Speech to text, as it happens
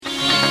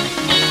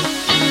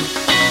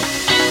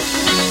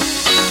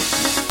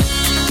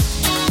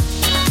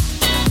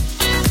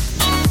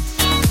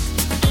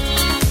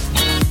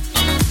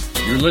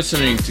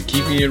listening to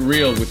Keeping It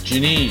Real with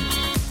Janine,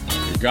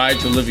 your guide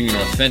to living an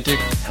authentic,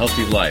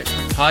 healthy life.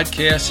 A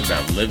podcast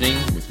about living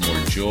with more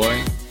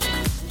joy,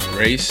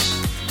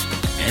 grace,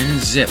 and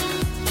zip.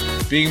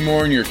 Being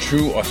more in your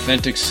true,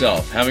 authentic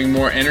self, having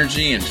more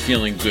energy and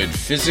feeling good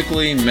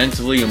physically,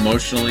 mentally,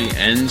 emotionally,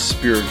 and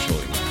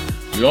spiritually.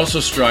 We also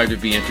strive to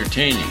be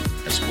entertaining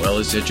as well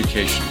as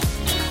educational.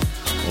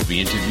 We'll be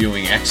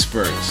interviewing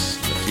experts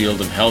in the field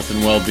of health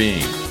and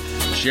well-being,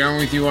 sharing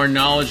with you our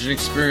knowledge and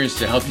experience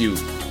to help you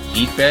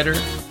eat better,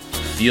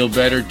 feel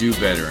better, do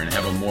better, and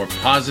have a more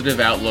positive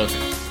outlook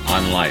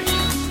on life.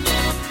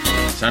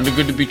 Sounded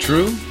good to be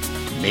true?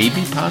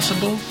 Maybe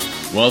possible?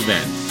 Well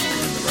then, you're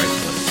in the right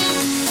place.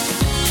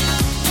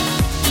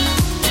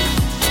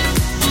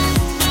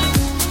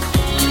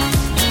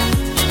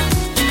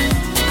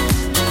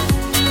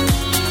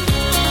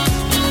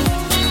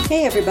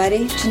 Hey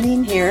everybody,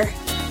 Janine here.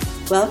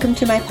 Welcome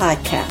to my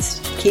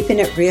podcast, Keeping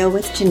It Real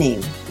with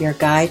Janine, your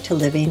guide to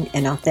living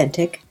an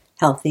authentic,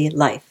 healthy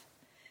life.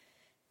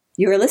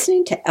 You are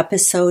listening to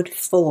episode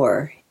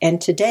 4, and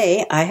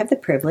today I have the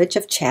privilege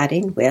of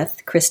chatting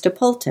with Krista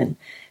Poulton,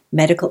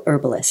 medical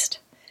herbalist.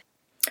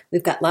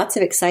 We've got lots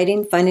of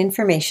exciting, fun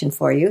information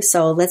for you,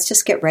 so let's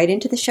just get right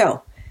into the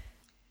show.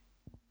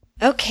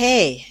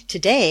 Okay,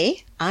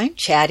 today I'm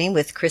chatting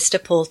with Krista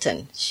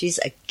Poulton. She's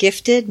a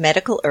gifted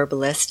medical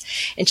herbalist,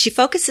 and she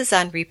focuses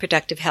on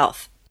reproductive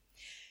health.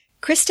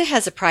 Krista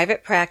has a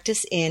private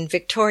practice in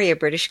Victoria,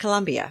 British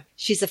Columbia.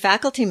 She's a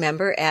faculty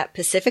member at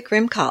Pacific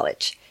Rim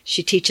College.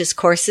 She teaches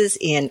courses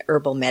in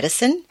herbal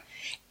medicine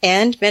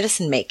and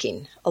medicine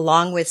making,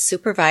 along with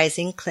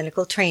supervising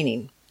clinical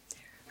training.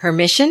 Her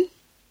mission?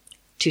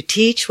 To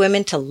teach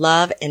women to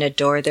love and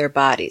adore their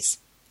bodies.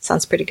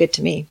 Sounds pretty good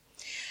to me.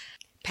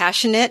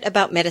 Passionate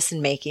about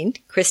medicine making,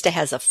 Krista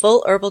has a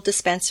full herbal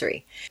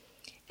dispensary.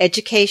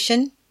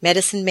 Education,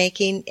 medicine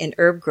making, and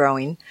herb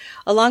growing,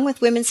 along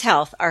with women's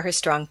health, are her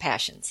strong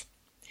passions.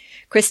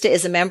 Krista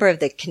is a member of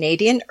the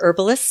Canadian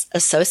Herbalists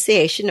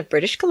Association of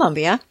British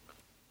Columbia.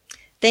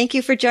 Thank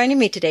you for joining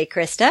me today,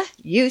 Krista.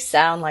 You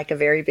sound like a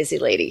very busy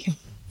lady.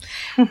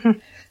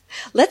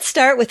 Let's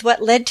start with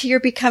what led to your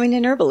becoming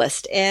an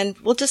herbalist, and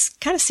we'll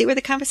just kind of see where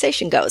the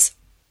conversation goes.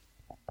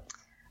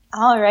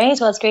 All right.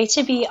 Well, it's great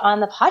to be on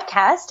the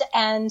podcast,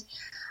 and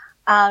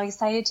I'm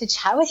excited to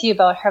chat with you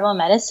about herbal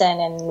medicine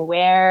and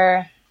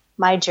where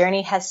my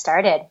journey has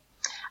started.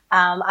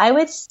 I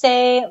would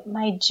say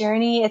my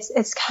journey,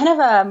 it's kind of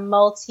a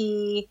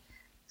multi-phase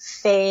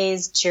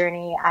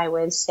journey, I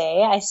would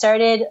say. I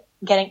started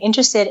getting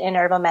interested in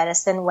herbal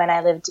medicine when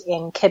I lived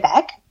in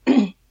Quebec.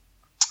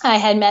 I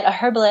had met a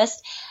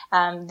herbalist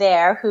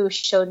there who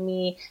showed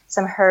me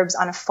some herbs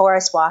on a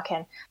forest walk,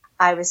 and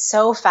I was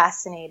so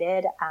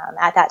fascinated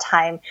at that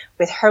time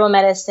with herbal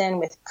medicine,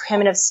 with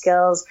primitive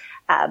skills,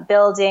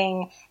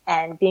 building,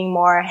 and being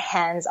more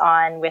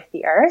hands-on with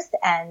the earth.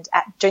 And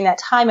during that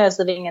time, I was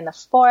living in the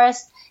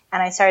forest,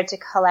 and I started to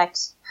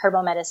collect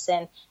herbal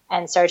medicine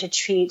and started to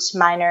treat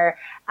minor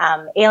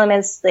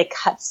ailments like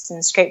cuts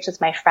and scrapes with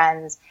my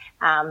friends,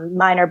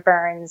 minor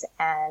burns,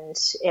 and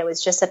it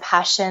was just a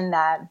passion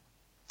that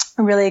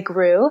really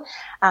grew.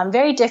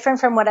 Very different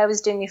from what I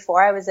was doing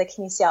before. I was a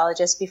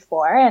kinesiologist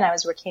before, and I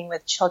was working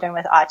with children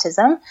with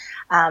autism.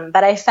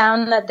 But I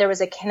found that there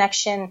was a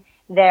connection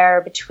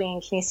there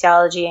between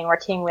kinesiology and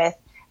working with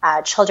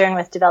children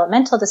with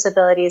developmental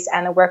disabilities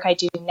and the work I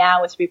do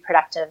now with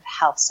reproductive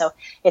health. So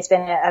it's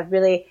been a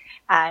really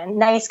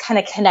nice kind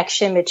of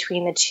connection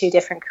between the two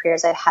different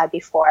careers I've had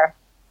before.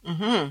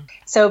 Mm-hmm.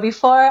 So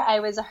before I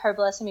was a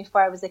herbalist and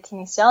before I was a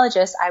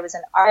kinesiologist, I was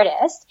an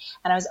artist,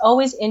 and I was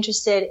always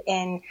interested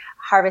in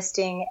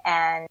harvesting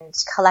and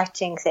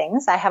collecting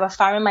things. I have a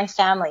farm in my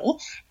family,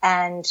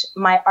 and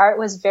my art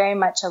was very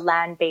much a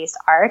land-based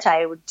art.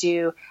 I would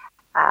do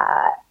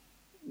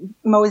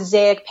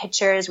mosaic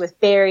pictures with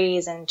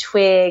berries and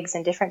twigs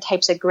and different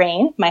types of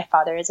grain. My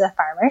father is a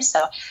farmer,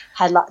 so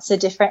had lots of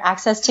different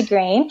access to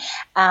grain.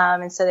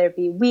 And so there'd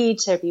be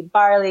wheat, there'd be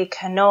barley,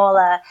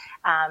 canola,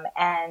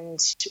 and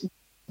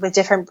with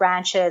different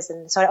branches.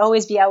 And so I'd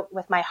always be out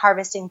with my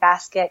harvesting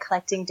basket,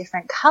 collecting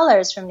different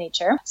colors from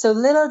nature. So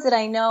little did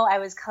I know I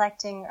was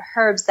collecting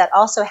herbs that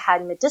also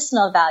had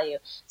medicinal value.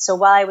 So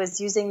while I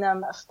was using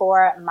them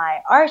for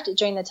my art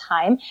during the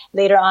time,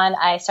 later on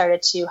I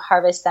started to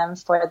harvest them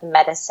for the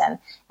medicine.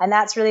 And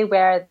that's really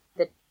where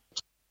the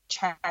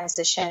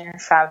transition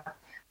from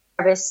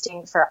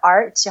harvesting for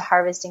art to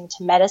harvesting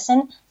to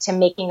medicine to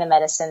making the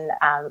medicine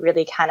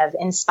really kind of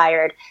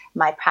inspired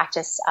my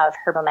practice of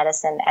herbal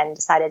medicine, and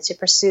decided to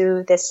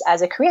pursue this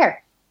as a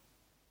career.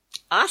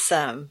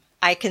 Awesome.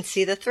 I can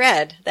see the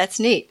thread. That's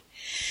neat.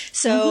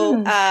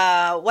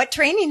 So what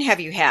training have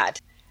you had?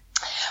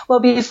 Well,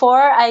 before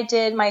I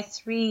did my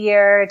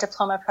 3-year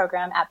diploma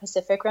program at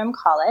Pacific Rim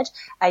College,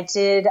 I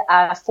did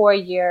a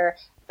 4-year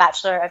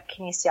Bachelor of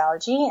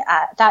Kinesiology.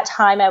 At that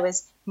time, I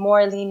was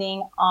more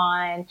leaning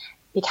on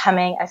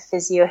becoming a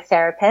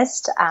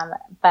physiotherapist,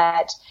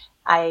 but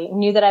I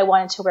knew that I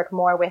wanted to work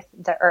more with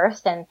the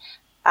earth, and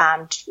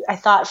I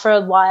thought for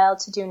a while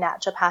to do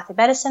naturopathic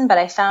medicine, but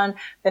I found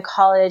the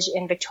college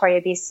in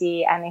Victoria,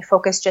 BC, and they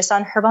focused just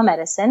on herbal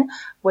medicine,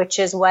 which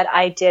is what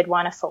I did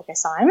want to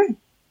focus on.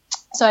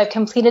 So I've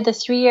completed the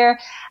 3-year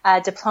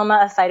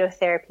Diploma of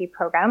Phytotherapy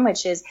program,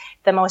 which is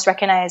the most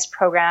recognized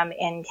program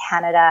in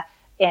Canada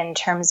in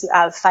terms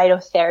of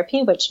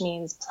phytotherapy, which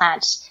means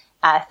plant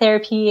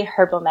therapy,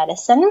 herbal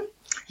medicine.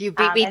 You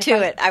beat me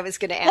to it. I was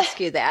going to ask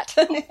you that.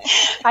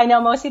 I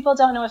know most people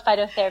don't know what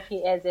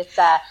phytotherapy is. It's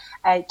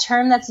a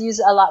term that's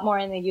used a lot more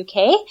in the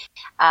UK.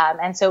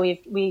 And so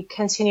we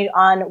continued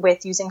on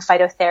with using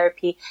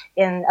phytotherapy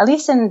at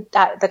least in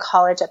the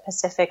college at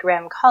Pacific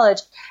Rim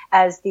College,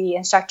 as the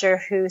instructor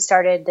who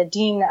started, the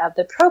dean of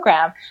the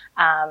program,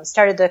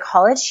 started the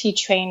college. He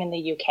trained in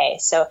the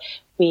UK. So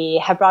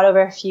we have brought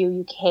over a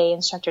few UK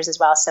instructors as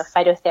well. So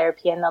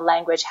phytotherapy and the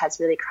language has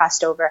really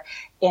crossed over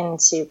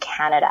into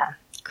Canada.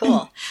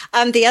 Cool.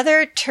 The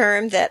other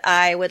term that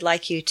I would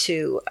like you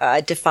to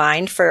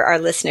define for our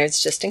listeners,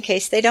 just in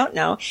case they don't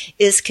know,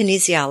 is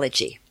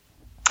kinesiology.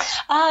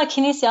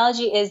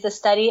 Kinesiology is the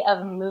study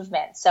of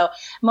movement. So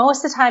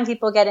most of the time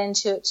people get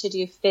into it to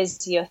do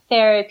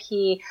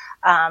physiotherapy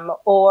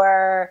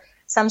or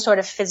some sort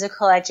of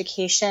physical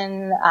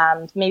education,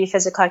 maybe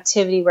physical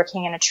activity,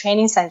 working in a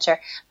training center.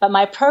 But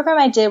my program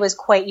I did was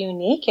quite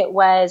unique. It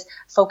was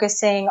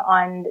focusing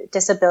on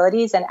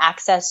disabilities and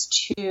access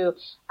to,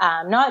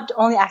 not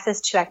only access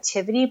to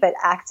activity, but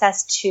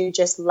access to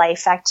just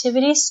life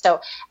activities.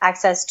 So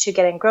access to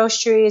getting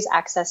groceries,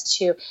 access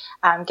to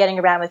getting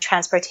around with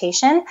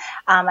transportation.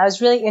 I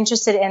was really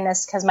interested in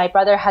this because my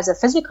brother has a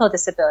physical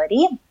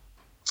disability.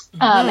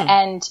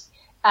 And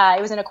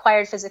it was an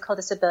acquired physical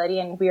disability,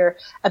 and we were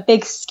a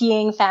big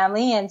skiing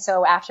family. And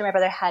so after my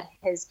brother had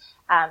his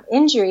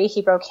injury,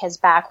 he broke his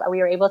back, we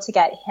were able to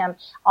get him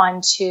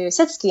onto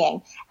sit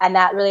skiing. And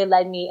that really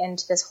led me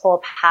into this whole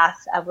path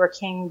of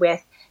working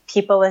with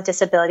people with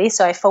disabilities.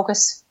 So I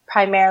focus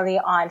primarily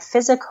on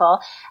physical.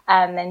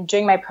 And then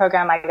during my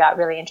program, I got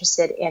really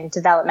interested in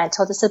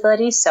developmental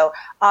disabilities. So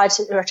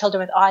children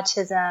with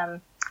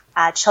autism,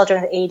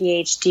 children with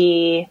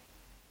ADHD,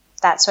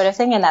 that sort of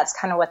thing. And that's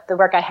kind of what the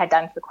work I had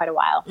done for quite a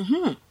while.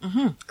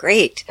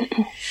 Great.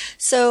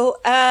 So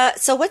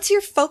what's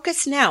your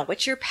focus now?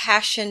 What's your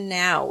passion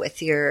now with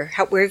where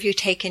have you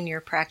taken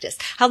your practice?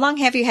 How long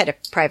have you had a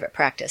private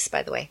practice,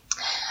 by the way?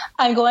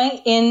 I'm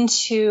going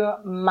into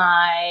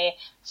my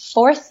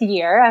 4th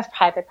year of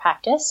private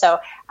practice. So,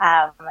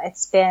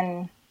 it's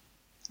been,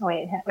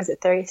 was it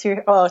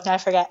 33? Oh, no, I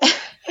forget.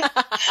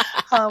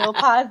 We'll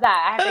pause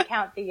that. I have to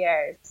count the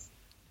years.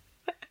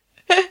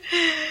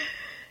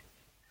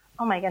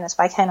 Oh my goodness,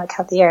 why can't I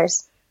count the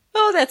years?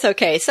 Oh, that's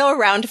okay. So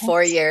around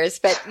 4 years,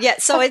 but yeah.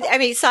 So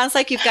it sounds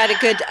like you've got a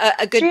good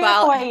 3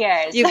 or 4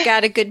 years. You've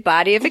got a good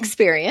body of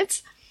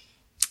experience.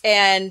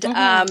 And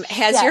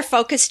has your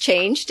focus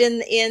changed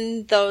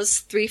in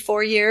those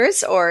 3-4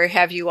 years, or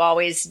have you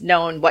always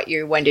known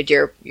when did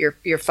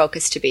your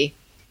focus to be?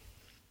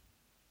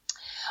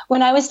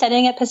 When I was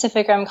studying at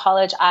Pacific Rim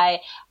College,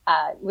 I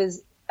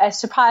was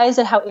surprised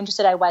at how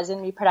interested I was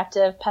in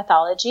reproductive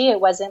pathology.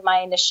 It wasn't my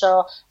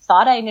initial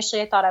thought. I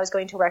thought I was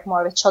going to work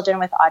more with children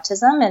with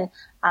autism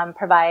and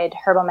provide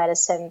herbal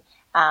medicine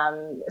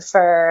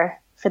for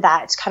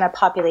that kind of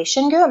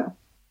population group.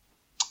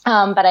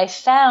 But I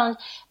found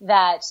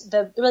that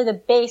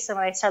the base, and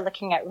when I started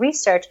looking at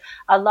research,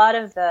 a lot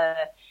of the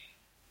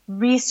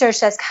research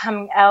that's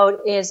coming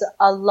out is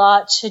a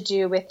lot to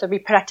do with the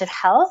reproductive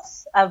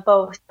health of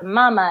both the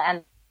mama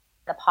and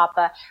the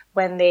papa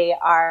when they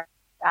are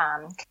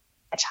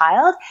a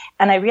child.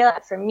 And I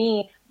realized for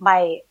me,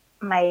 my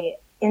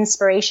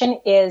inspiration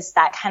is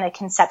that kind of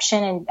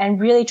conception and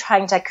really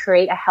trying to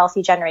create a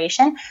healthy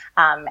generation,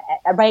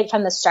 right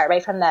from the start,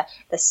 right from the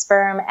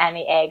sperm and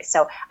the egg.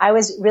 So I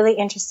was really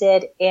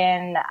interested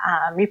in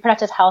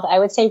reproductive health. I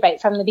would say right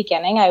from the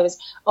beginning, I was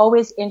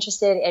always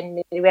interested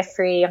in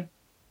midwifery.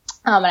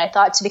 And I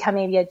thought to become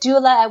maybe a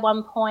doula at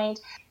one point.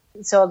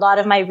 So a lot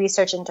of my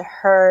research into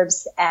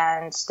herbs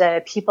and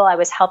the people I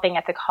was helping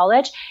at the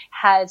college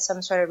had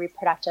some sort of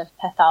reproductive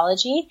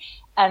pathology.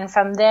 And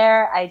from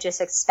there, I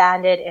just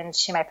expanded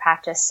into my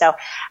practice. So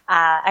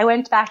I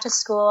went back to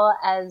school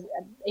as,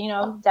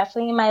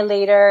 definitely in my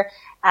later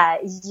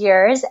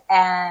years.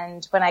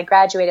 And when I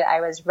graduated,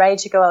 I was ready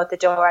to go out the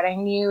door. And I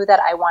knew that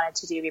I wanted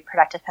to do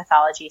reproductive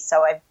pathology.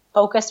 So I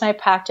focused my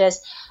practice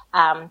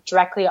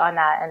directly on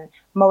that. And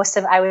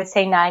I would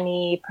say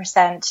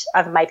 90%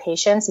 of my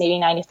patients, maybe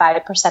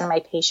 95% of my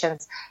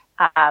patients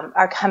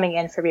are coming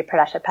in for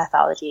reproductive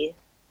pathology,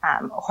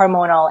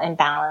 hormonal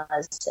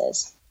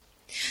imbalances.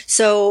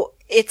 So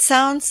it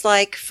sounds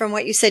like, from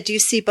what you said, do you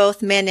see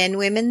both men and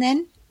women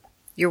then?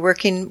 You're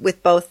working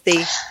with both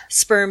the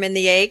sperm and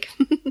the egg?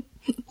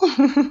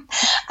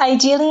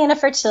 Ideally, in a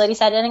fertility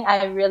setting,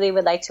 I really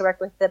would like to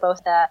work with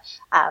both the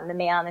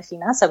male and the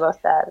female, so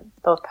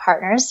both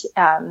partners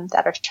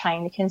that are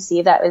trying to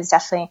conceive. That was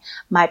definitely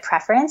my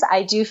preference.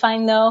 I do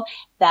find, though,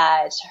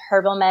 that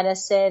herbal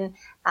medicine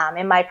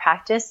in my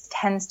practice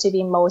tends to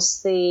be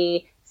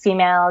mostly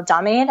female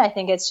dominated. I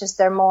think it's just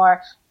they're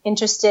more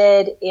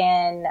interested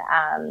in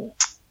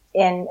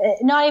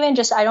not even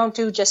just, I don't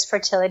do just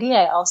fertility.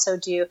 I also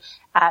do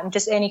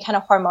just any kind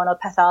of hormonal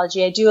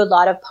pathology. I do a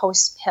lot of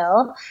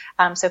post-pill.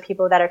 So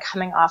people that are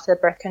coming off the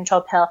birth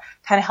control pill,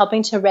 kind of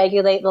helping to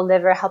regulate the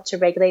liver, help to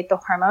regulate the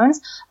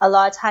hormones. A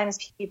lot of times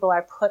people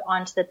are put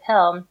onto the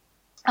pill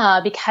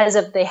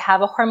because they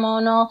have a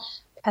hormonal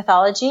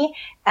pathology.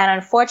 And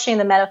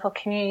unfortunately, the medical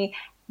community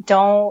they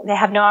don't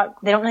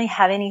really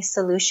have any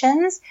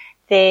solutions.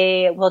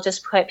 They will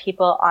just put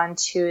people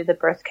onto the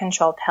birth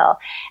control pill.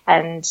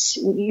 And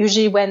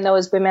usually when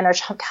those women are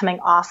coming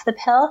off the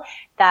pill,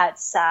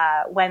 that's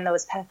when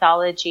those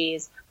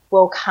pathologies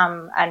will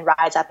come and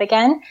rise up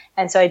again.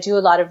 And so I do a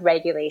lot of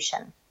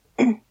regulation.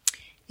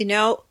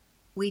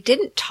 We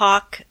didn't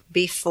talk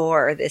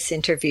before this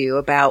interview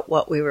about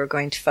what we were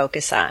going to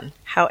focus on.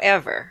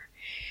 However,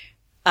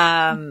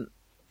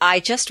 I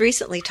just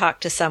recently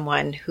talked to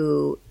someone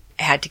who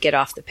had to get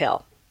off the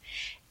pill.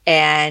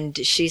 And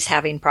she's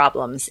having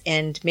problems.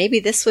 And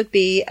maybe this would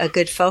be a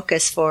good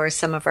focus for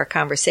some of our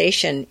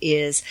conversation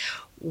is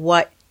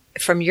what,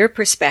 from your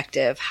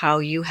perspective, how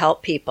you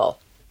help people.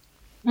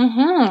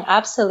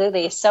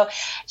 Absolutely. So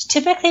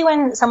typically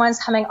when someone's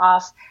coming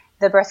off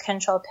the birth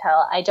control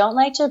pill, I don't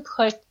like to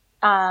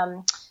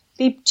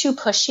be too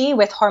pushy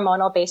with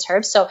hormonal based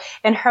herbs. So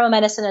in herbal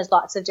medicine, there's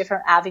lots of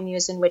different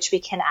avenues in which we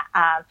can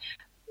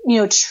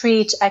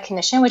treat a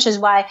condition, which is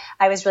why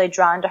I was really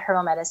drawn to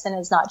herbal medicine.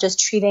 It's not just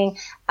treating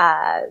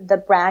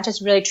the branch,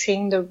 it's really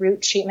treating the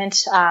root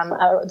treatment,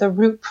 the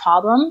root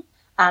problem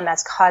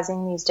that's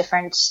causing these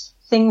different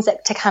things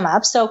to come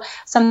up. So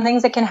some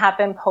things that can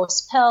happen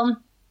post-pill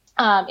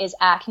is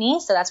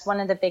acne. So that's one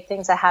of the big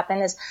things that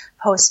happen is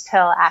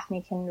post-pill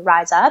acne can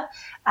rise up.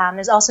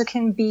 There's also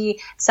can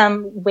be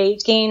some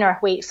weight gain or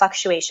weight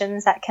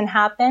fluctuations that can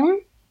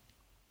happen.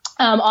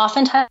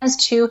 Oftentimes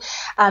too,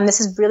 this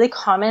is really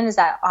common is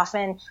that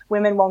often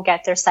women won't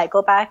get their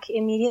cycle back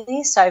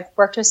immediately. So I've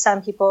worked with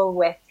some people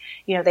with,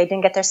 they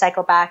didn't get their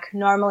cycle back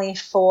normally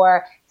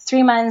for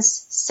 3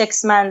 months,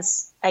 6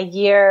 months, a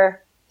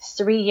year,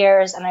 3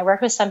 years. And I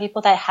work with some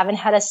people that haven't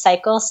had a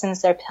cycle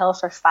since their pill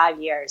for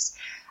 5 years.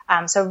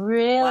 So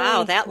really,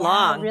 wow, that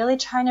long. Really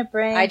trying to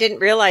bring. I didn't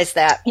realize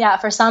that. Yeah,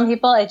 for some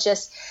people, it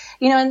just,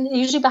 and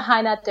usually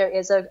behind that there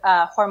is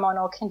a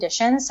hormonal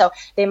condition. So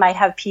they might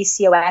have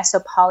PCOS, so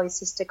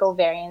polycystic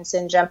ovarian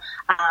syndrome.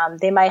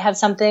 They might have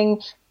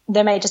something.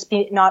 They might just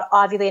be not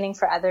ovulating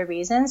for other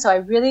reasons. So I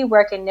really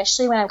work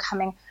initially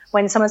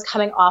when someone's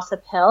coming off the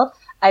pill.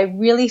 I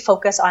really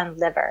focus on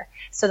liver.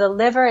 So the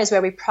liver is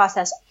where we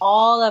process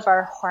all of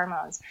our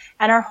hormones.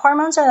 And our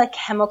hormones are like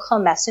chemical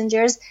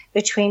messengers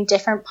between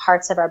different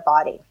parts of our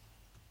body.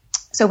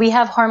 So we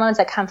have hormones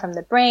that come from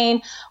the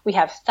brain, we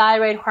have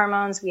thyroid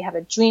hormones, we have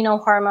adrenal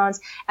hormones,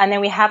 and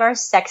then we have our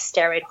sex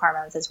steroid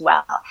hormones as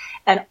well.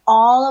 And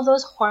all of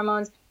those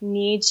hormones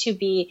need to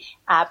be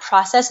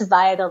processed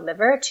via the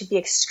liver to be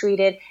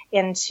excreted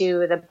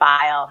into the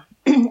bile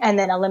and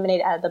then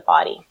eliminated out of the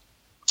body.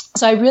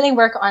 So I really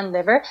work on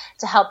liver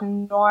to help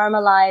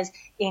normalize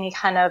any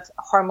kind of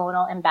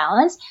hormonal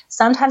imbalance.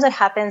 Sometimes what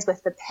happens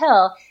with the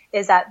pill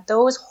is that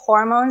those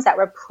hormones that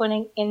we're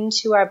putting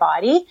into our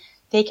body,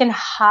 they can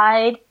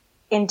hide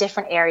in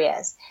different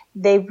areas.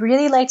 They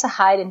really like to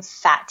hide in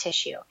fat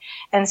tissue.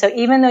 And so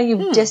even though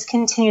you've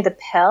discontinued the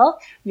pill,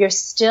 you're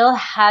still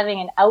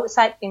having an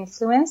outside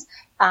influence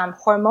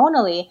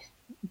hormonally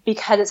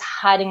because it's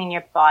hiding in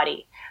your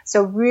body.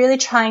 So really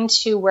trying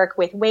to work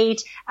with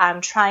weight,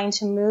 trying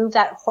to move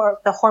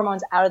the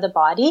hormones out of the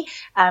body,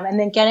 and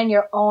then getting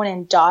your own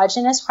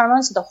endogenous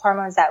hormones, so the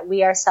hormones that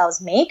we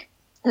ourselves make,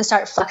 to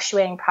start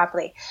fluctuating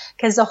properly.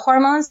 Because the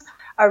hormones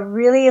are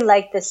really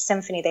like this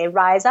symphony. They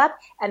rise up,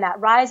 and that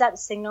rise up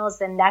signals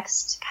the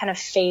next kind of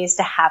phase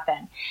to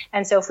happen.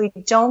 And so if we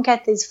don't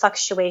get these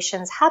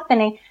fluctuations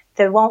happening,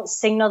 they won't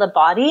signal the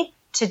body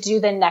to do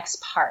the next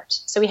part.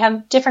 So we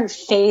have different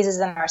phases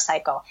in our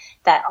cycle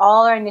that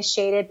all are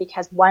initiated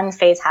because one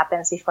phase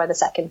happens before the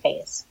second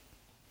phase.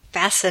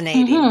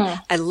 Fascinating.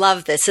 Mm-hmm. I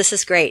love this. This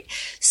is great.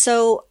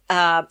 So,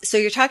 so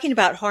you're talking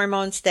about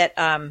hormones that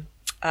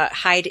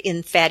hide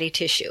in fatty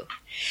tissue.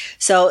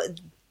 So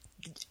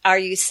are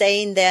you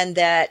saying then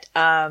that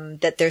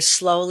that they're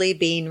slowly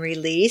being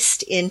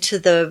released into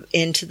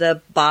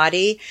the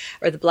body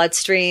or the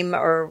bloodstream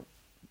or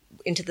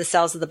into the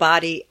cells of the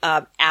body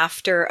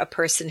after a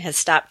person has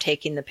stopped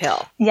taking the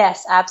pill?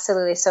 Yes,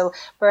 absolutely. So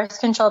birth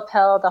control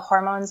pill, the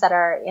hormones that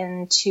are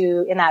in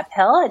that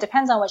pill, it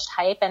depends on which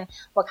type and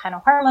what kind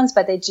of hormones,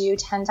 but they do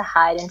tend to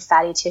hide in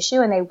fatty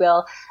tissue and they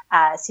will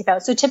seep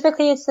out. So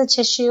typically it's the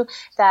tissue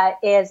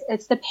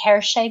it's the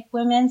pear-shaped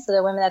women. So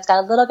the women that's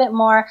got a little bit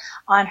more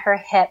on her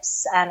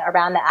hips and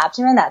around the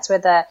abdomen. That's where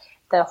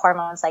the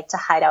hormones like to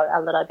hide out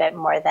a little bit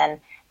more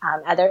than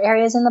other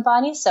areas in the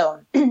body. So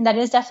that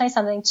is definitely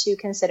something to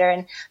consider.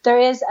 And there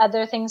is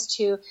other things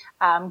too.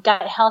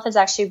 Gut health is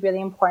actually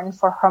really important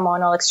for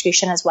hormonal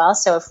excretion as well.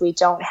 So if we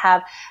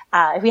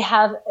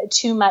have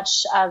too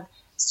much of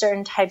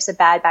certain types of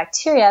bad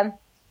bacteria,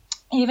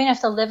 even if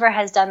the liver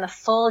has done the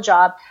full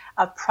job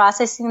of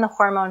processing the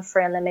hormone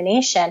for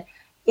elimination,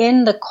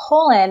 in the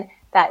colon,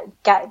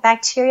 that gut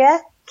bacteria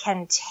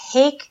can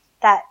take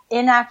that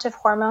inactive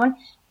hormone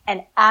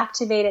and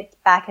activate it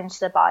back into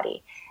the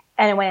body.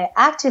 And when it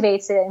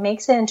activates it, it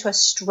makes it into a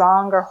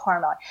stronger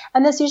hormone.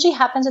 And this usually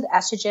happens with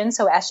estrogen.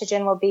 So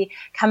estrogen will be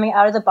coming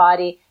out of the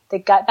body. The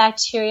gut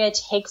bacteria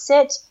takes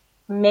it,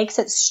 makes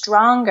it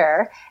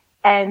stronger,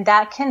 and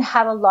that can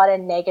have a lot of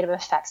negative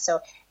effects. So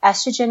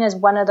estrogen is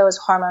one of those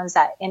hormones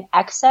that in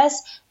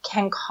excess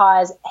can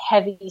cause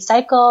heavy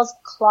cycles,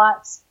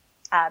 clots,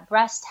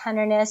 breast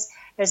tenderness.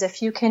 There's a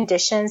few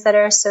conditions that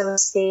are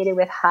associated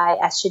with high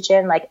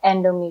estrogen, like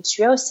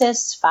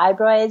endometriosis,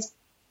 fibroids.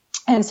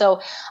 And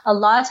so a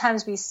lot of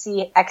times we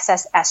see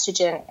excess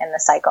estrogen in the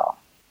cycle.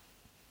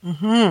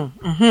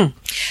 Mm-hmm, mm-hmm.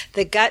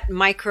 The gut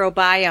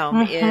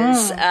microbiome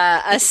is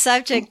a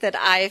subject that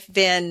I've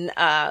been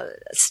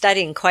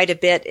studying quite a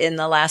bit in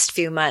the last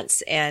few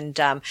months, and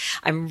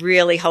I'm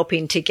really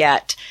hoping to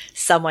get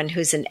someone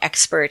who's an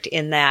expert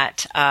in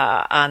that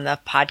on the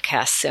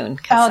podcast soon,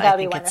 because I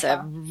think it's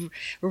a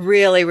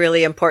really,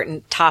 really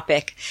important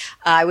topic.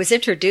 I was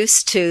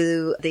introduced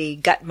to the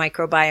gut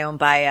microbiome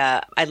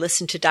by I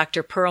listened to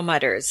Dr.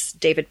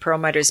 David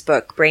Perlmutter's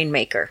book,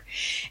 Brainmaker.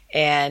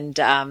 And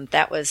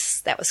that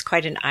was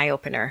quite an eye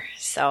opener.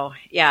 So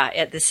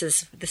yeah, this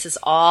is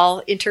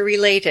all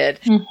interrelated.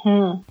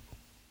 Mm-hmm.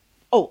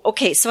 Oh,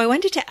 okay. So I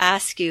wanted to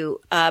ask you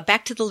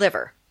back to the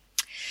liver.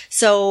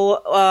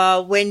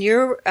 So when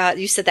you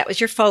said that was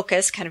your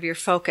focus, kind of your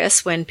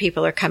focus when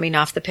people are coming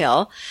off the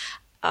pill.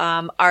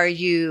 Are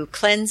you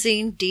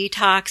cleansing,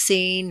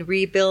 detoxing,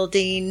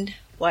 rebuilding?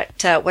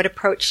 What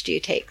approach do you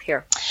take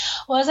here?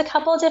 Well, there's a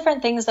couple of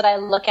different things that I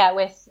look at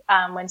with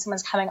when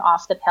someone's coming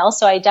off the pill.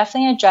 So I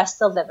definitely address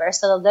the liver.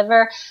 So the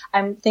liver,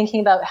 I'm thinking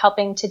about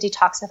helping to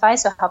detoxify,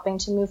 so helping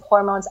to move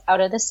hormones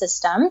out of the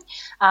system.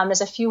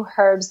 There's a few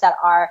herbs that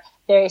are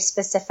very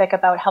specific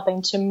about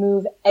helping to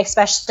move,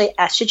 especially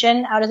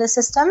estrogen, out of the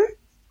system.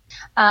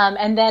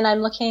 And then I'm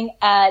looking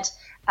at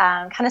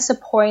kind of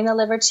supporting the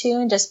liver too,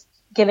 and just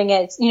giving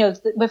it,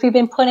 if we've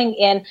been putting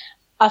in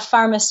a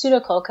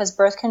pharmaceutical, because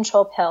birth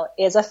control pill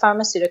is a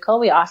pharmaceutical.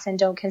 We often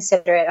don't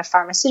consider it a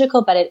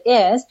pharmaceutical, but it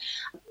is.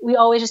 We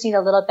always just need a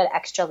little bit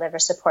extra liver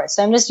support.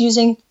 So I'm just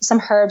using some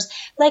herbs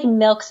like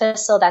milk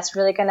thistle that's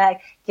really going to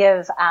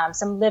give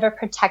some liver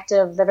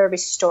protective, liver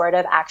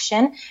restorative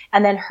action.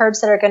 And then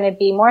herbs that are going to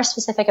be more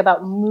specific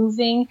about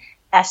moving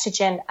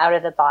estrogen out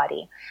of the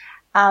body.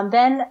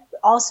 Then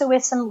also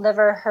with some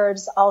liver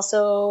herbs,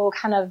 also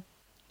kind of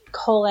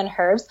colon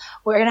herbs,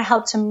 we're going to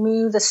help to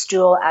move the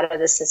stool out of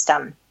the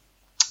system,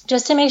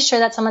 just to make sure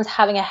that someone's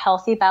having a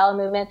healthy bowel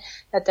movement,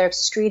 that they're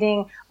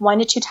excreting 1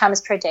 to 2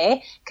 times per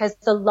day. Because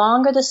the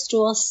longer the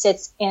stool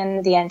sits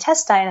in the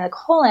intestine and the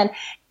colon,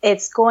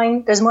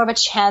 there's more of a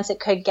chance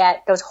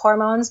those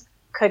hormones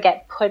could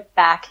get put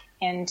back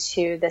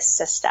into the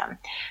system.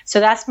 So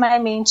that's my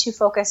main 2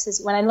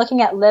 focuses. When I'm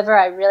looking at liver,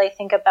 I really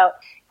think about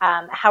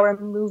how we're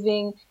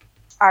moving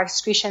our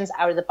excretions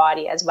out of the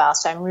body as well.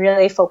 So I'm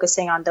really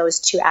focusing on those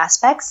 2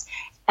 aspects.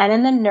 And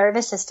in the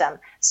nervous system.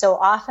 So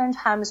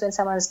oftentimes when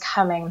someone's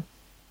coming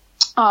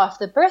off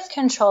the birth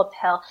control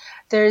pill,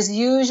 there's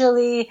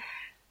usually,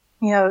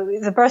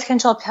 the birth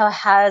control pill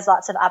has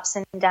lots of ups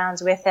and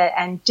downs with it,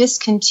 and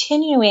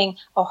discontinuing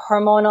a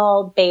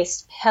hormonal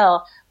based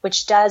pill,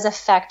 which does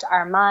affect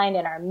our mind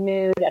and our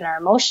mood and our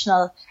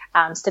emotional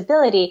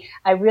stability,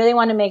 I really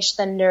want to make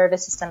sure the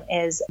nervous system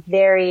is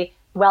very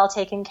well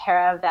taken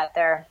care of, that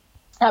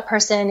that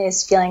person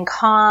is feeling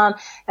calm,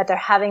 that they're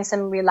having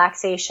some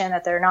relaxation,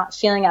 that they're not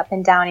feeling up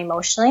and down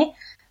emotionally.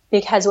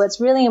 Because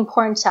what's really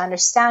important to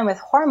understand with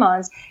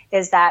hormones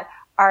is that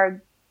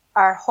our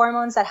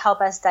hormones that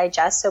help us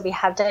digest, so we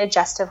have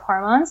digestive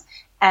hormones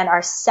and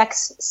our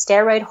sex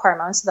steroid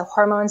hormones, so the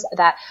hormones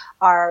that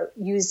are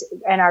used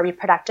in our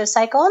reproductive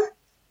cycle,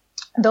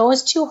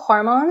 those 2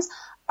 hormones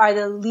are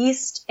the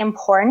least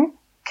important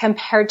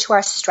compared to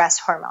our stress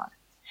hormone.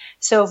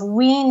 So if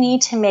we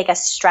need to make a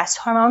stress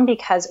hormone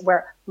because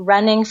we're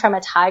running from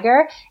a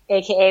tiger,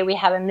 aka we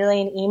have 1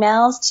 million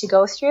emails to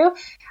go through,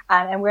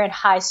 and we're in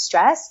high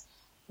stress,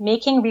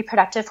 making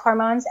reproductive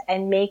hormones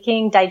and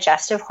making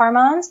digestive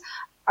hormones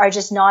are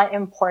just not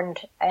important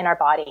in our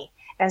body.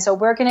 And so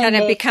we're going to kind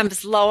of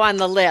becomes low on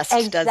the list.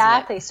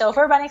 Exactly. So if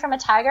we're running from a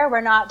tiger,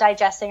 we're not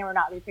digesting and we're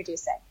not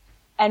reproducing.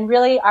 And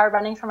really our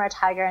running from our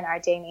tiger in our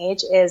day and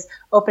age is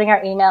opening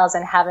our emails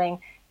and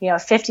having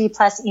 50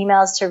 plus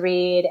emails to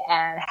read,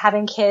 and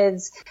having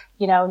kids,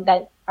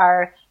 that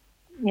are,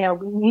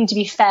 need to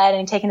be fed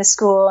and taken to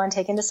school and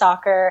taken to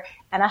soccer,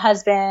 and a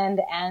husband,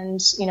 and,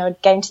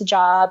 getting to the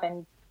job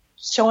and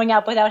showing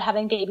up without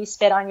having baby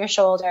spit on your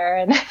shoulder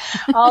and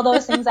all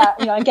those things that,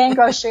 and getting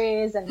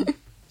groceries and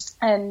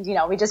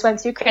we just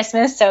went through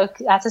Christmas. So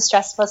that's a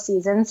stressful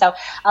season. So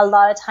a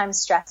lot of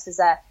times stress is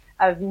a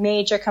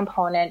major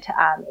component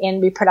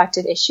in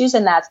reproductive issues,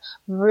 and that's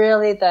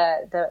really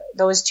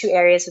those 2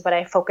 areas is what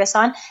I focus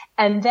on.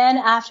 And then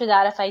after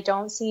that, if I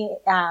don't see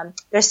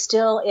there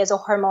still is a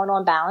hormonal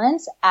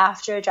imbalance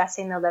after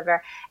addressing the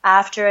liver,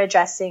 after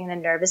addressing the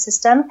nervous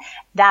system,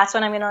 that's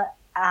when I'm going to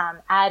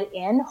add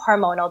in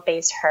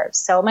hormonal-based herbs.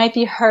 So it might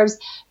be herbs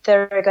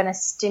that are going to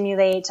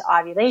stimulate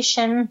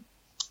ovulation.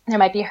 There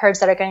might be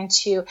herbs that are going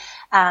to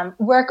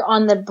work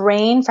on the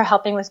brain for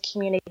helping with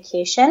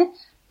communication,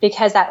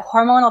 because that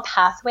hormonal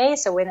pathway,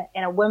 so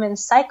in a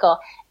woman's cycle,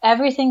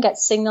 everything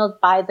gets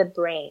signaled by the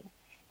brain.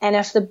 And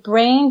if the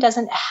brain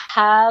doesn't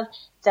have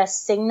the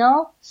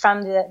signal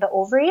from the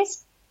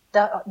ovaries,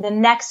 the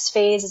next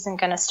phase isn't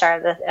going to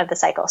start of the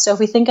cycle. So if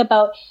we think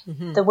about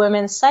the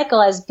women's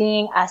cycle as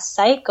being a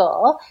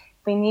cycle,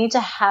 we need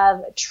to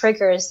have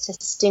triggers to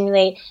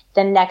stimulate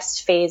the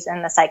next phase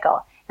in the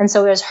cycle. And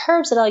so there's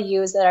herbs that I'll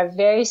use that are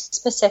very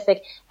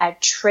specific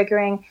at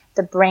triggering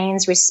the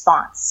brain's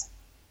response.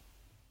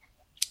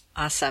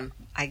 Awesome.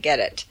 I get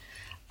it.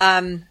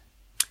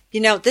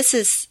 This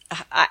is,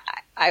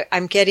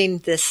 I'm getting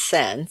this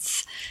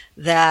sense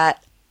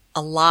that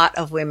a lot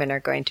of women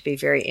are going to be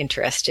very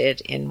interested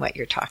in what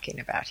you're talking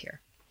about here.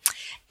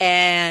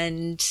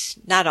 And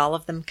not all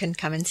of them can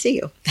come and see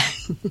you.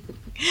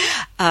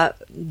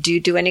 Do you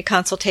do any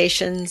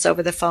consultations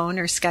over the phone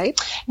or Skype?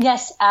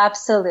 Yes,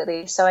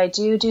 absolutely. So I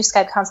do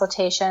Skype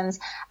consultations,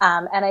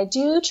 and I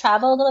do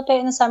travel a little bit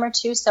in the summer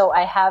too. So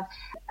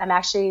I'm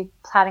actually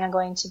planning on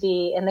going to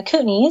be in the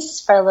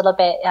Kootenays for a little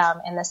bit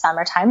in the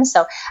summertime.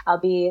 So I'll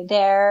be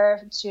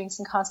there doing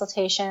some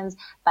consultations,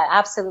 but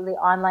absolutely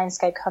online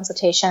Skype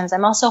consultations.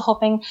 I'm also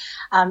hoping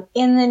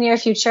in the near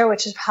future,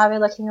 which is probably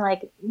looking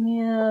like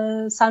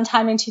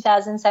sometime in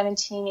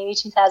 2017, maybe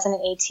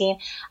 2018,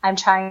 I'm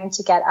trying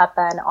to get up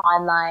an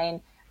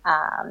online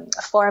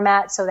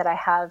format so that I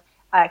have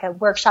like a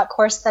workshop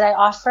course that I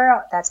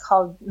offer that's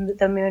called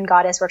the Moon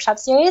Goddess Workshop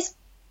Series.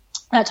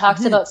 That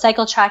talks about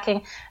cycle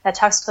tracking, that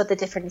talks about the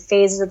different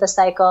phases of the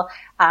cycle.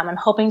 I'm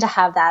hoping to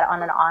have that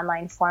on an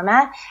online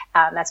format.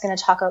 That's going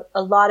to talk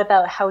a lot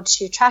about how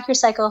to track your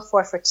cycle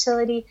for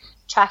fertility,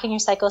 tracking your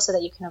cycle so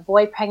that you can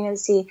avoid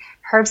pregnancy,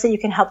 herbs that you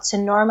can help to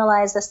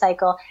normalize the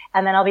cycle,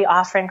 and then I'll be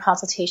offering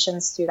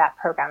consultations through that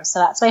program. So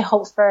that's my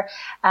hope for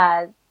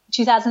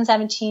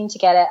 2017 to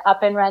get it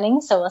up and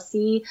running. So we'll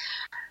see.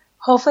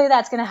 Hopefully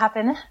that's going to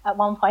happen at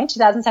one point.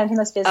 2017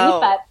 looks busy,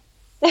 but...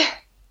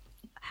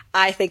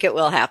 I think it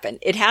will happen.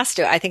 It has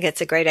to. I think it's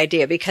a great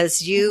idea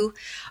because you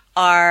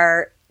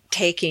are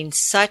taking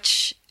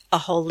such a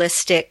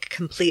holistic,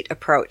 complete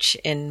approach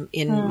in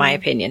my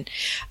opinion.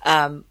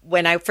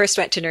 When I first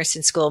went to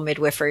nursing school,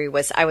 midwifery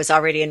I was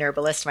already an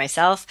herbalist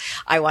myself.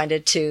 I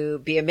wanted to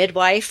be a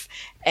midwife,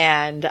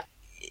 and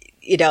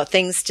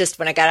things just,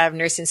 when I got out of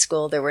nursing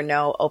school, there were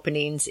no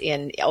openings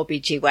in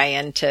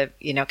OBGYN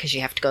cause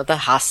you have to go to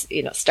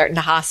the start in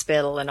the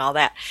hospital and all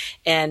that.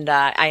 And,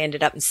 I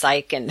ended up in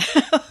psych and,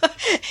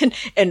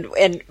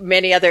 and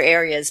many other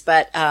areas.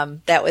 But,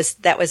 that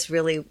was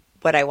really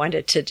what I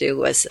wanted to do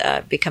was,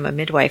 become a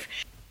midwife.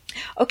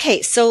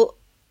 Okay. So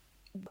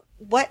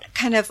what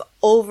kind of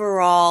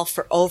overall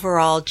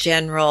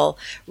general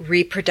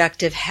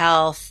reproductive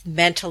health,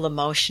 mental,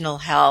 emotional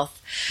health,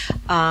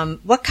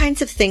 what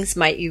kinds of things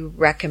might you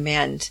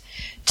recommend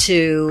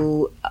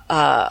to,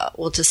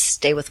 we'll just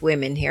stay with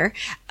women here,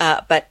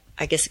 but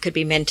I guess it could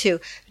be men too,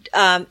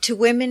 to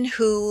women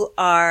who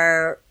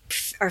are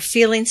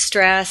feeling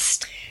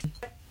stressed?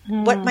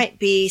 What might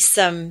be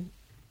some,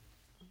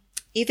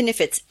 even if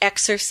it's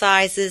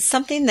exercises,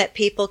 something that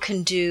people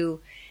can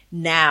do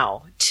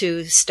now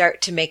to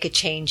start to make a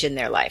change in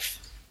their life?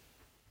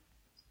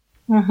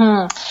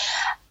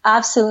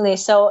 Absolutely.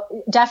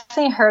 So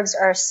definitely herbs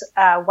are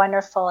a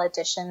wonderful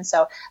addition.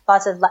 So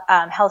lots of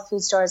health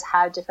food stores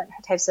have different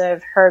types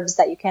of herbs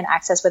that you can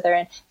access, whether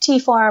in tea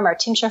form or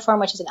tincture form,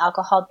 which is an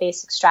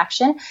alcohol-based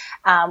extraction.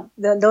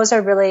 Those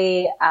are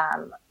really,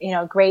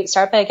 great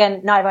start. But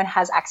again, not everyone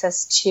has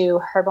access to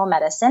herbal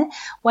medicine.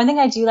 One thing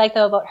I do like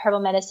though about herbal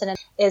medicine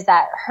is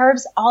that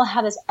herbs all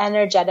have this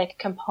energetic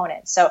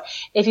component. So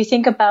if you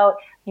think about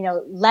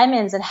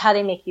lemons and how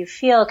they make you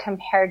feel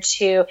compared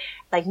to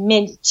like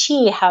mint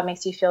tea, how it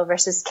makes you feel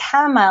versus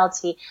chamomile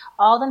tea,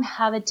 all of them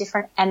have a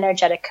different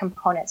energetic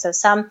component. So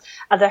some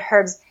of the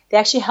herbs, they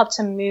actually help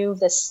to move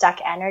the stuck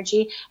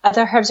energy.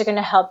 Other herbs are going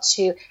to help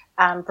to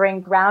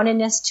bring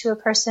groundedness to a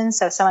person.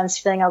 So if someone's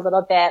feeling a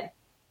little bit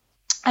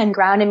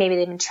ungrounded, maybe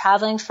they've been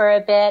traveling for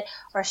a bit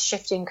or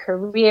shifting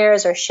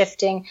careers or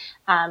shifting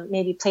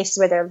maybe places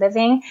where they're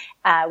living.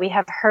 We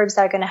have herbs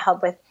that are going to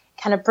help with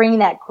kind of bringing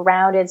that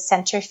grounded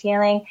center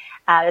feeling.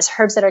 There's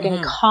herbs that are going to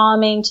be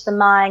calming to the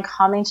mind,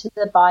 calming to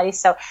the body.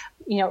 So,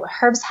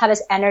 herbs have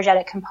this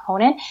energetic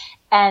component,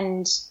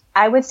 and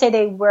I would say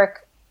they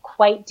work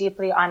quite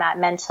deeply on that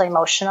mental,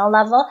 emotional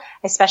level,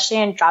 especially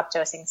in drop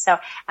dosing. So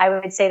I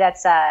would say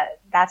that's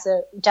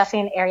definitely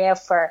an area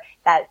for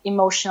that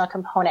emotional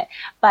component.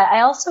 But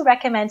I also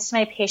recommend to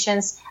my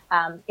patients,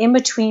 in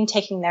between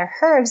taking their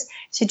herbs,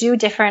 to do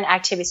different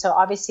activities. So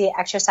obviously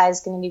exercise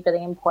is going to be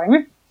really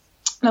important.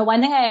 But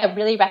one thing I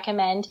really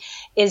recommend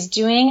is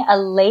doing a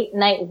late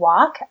night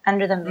walk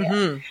under the moon.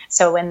 Mm-hmm.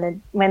 So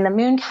when the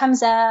moon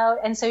comes out,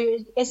 and so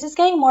it's just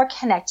getting more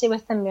connected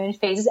with the moon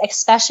phases,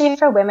 especially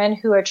for women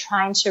who are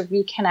trying to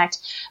reconnect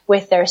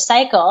with their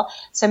cycle.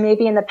 So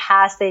maybe in the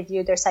past they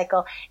viewed their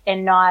cycle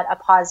in not a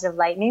positive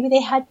light. Maybe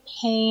they had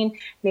pain.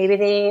 Maybe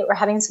they were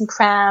having some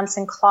cramps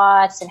and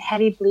clots and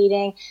heavy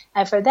bleeding.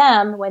 And for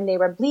them, when they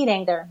were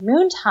bleeding, their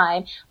moon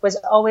time was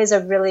always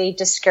a really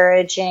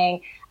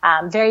discouraging,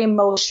 very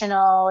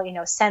emotional,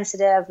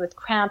 sensitive with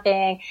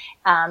cramping,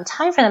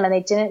 time for them, and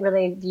they didn't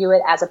really view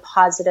it as a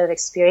positive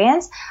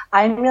experience.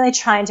 I'm really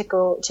trying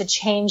to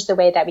change the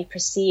way that we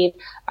perceive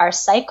our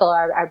cycle,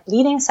 our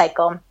bleeding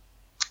cycle,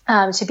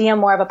 to be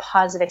more of a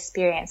positive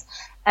experience.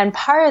 And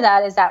part of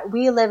that is that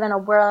we live in a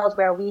world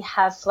where we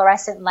have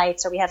fluorescent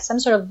lights, or we have some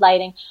sort of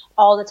lighting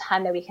all the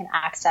time that we can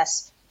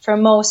access. For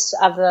most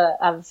of the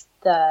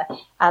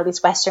at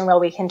least Western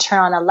world, we can turn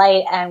on a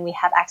light and we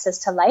have access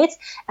to lights.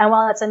 And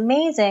while it's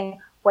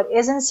amazing, what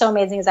isn't so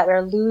amazing is that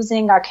we're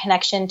losing our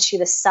connection to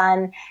the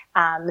sun,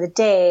 the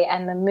day,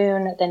 and the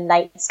moon, the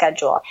night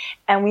schedule.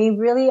 And we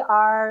really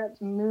are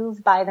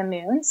moved by the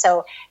moon.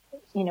 So,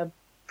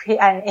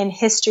 in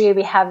history,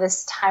 we have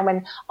this time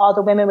when all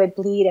the women would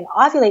bleed and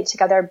ovulate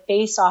together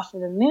based off of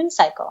the moon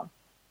cycle.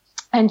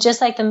 And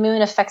just like the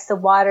moon affects the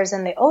waters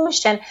in the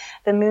ocean,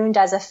 the moon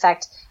does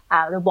affect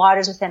the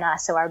waters within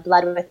us, so our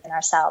blood within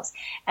ourselves.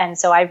 And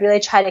so I really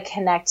try to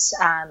connect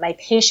my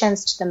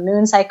patients to the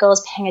moon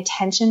cycles, paying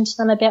attention to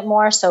them a bit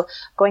more. So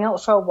going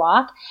out for a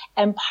walk.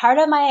 And part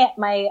of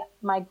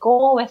my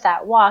goal with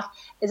that walk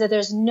is that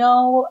there's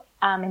no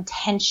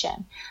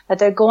intention, that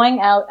they're going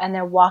out and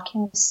they're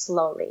walking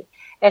slowly.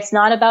 It's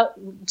not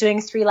about doing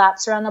 3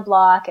 laps around the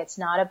block. It's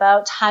not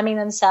about timing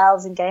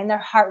themselves and getting their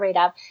heart rate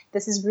up.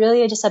 This is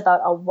really just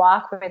about a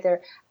walk where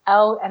they're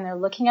out and they're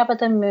looking up at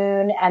the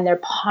moon and they're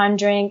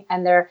pondering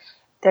and they're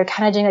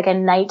kind of doing like a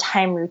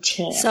nighttime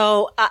routine.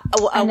 So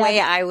a way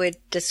I would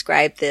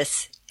describe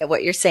this,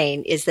 what you're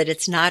saying, is that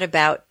it's not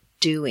about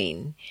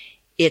doing,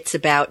 it's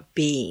about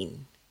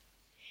being.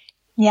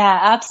 Yeah,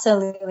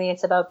 absolutely.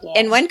 It's about being.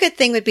 And one good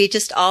thing would be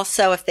just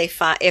also if they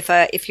find,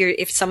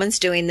 if someone's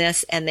doing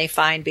this and they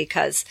find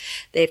because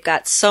they've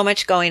got so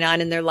much going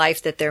on in their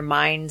life that their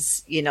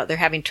minds, they're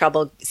having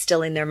trouble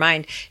stilling their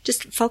mind,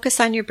 just focus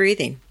on your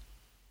breathing.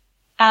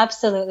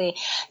 Absolutely.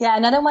 Yeah.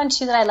 Another one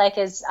too that I like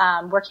is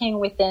working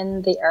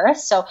within the earth.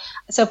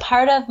 So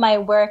part of my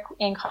work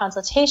in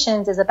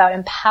consultations is about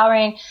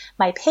empowering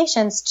my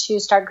patients to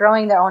start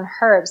growing their own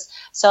herbs.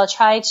 So I'll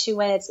try to,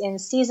 when it's in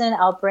season,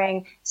 I'll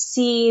bring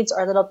seeds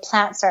or little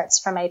plant starts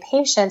for my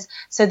patients,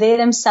 so they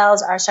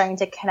themselves are starting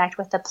to connect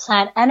with the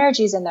plant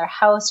energies in their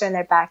house or in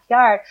their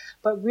backyard.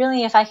 But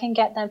really, if I can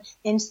get them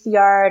into the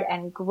yard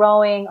and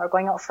growing or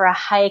going out for a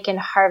hike and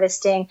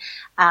harvesting,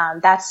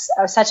 that's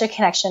such a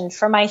connection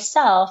for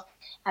myself.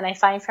 And I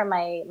find for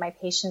my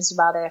patients as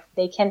well that if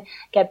they can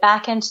get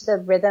back into the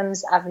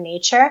rhythms of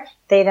nature,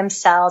 they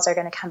themselves are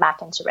going to come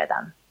back into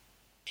rhythm.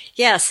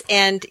 Yes,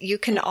 and you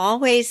can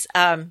always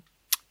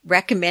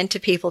recommend to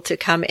people to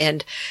come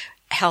and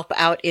help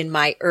out in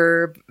my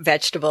herb,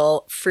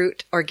 vegetable,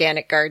 fruit,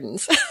 organic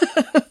gardens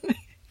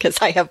because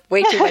I have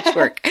way too much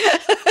work.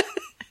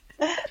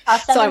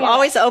 So I'm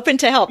always open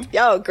to help.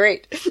 Oh,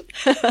 great.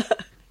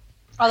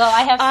 Although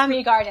I have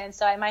 3 gardens,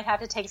 so I might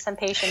have to take some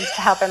patients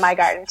to help in my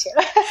garden too.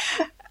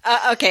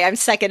 Okay, I'm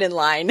second in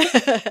line.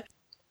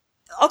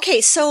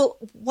 Okay, so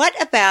what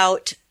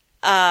about,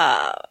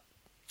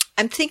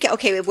 I'm thinking,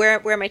 okay,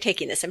 where am I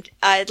taking this?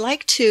 I'd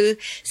like to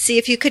see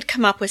if you could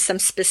come up with some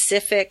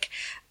specific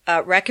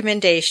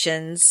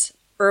recommendations,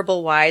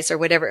 herbal-wise or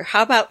whatever.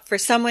 How about for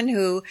someone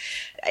who,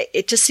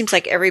 it just seems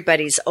like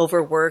everybody's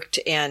overworked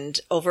and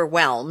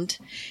overwhelmed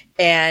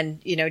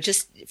and,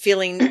 just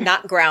feeling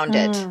not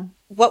grounded.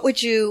 What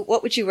would you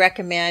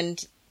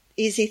recommend?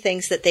 Easy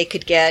things that they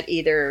could get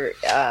either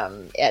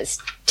as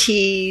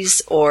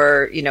teas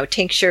or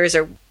tinctures,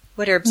 or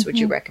what herbs would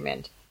you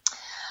recommend?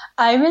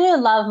 I really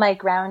love my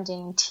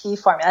grounding tea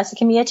formulas. It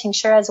can be a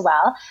tincture as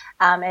well.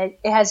 It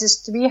has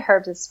just 3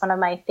 herbs. It's one of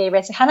my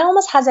favorites. It kind of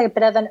almost has a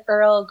bit of an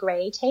Earl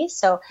Grey taste.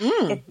 So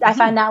I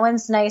find that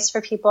one's nice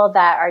for people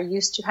that are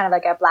used to kind of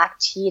like a black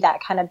tea,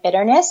 that kind of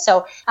bitterness.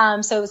 So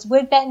it's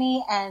wood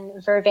betony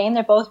and vervain.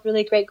 They're both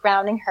really great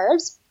grounding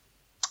herbs.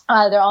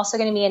 They're also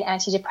going to be an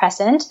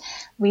antidepressant.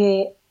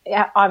 We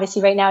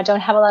obviously right now don't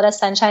have a lot of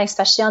sunshine,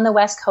 especially on the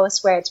West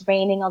Coast where it's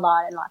raining a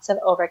lot and lots of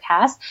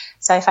overcast.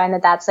 So I find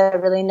that that's a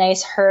really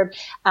nice herb,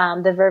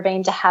 the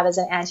vervain, to have as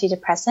an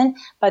antidepressant.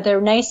 But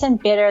they're nice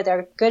and bitter.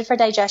 They're good for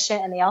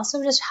digestion, and they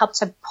also just help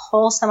to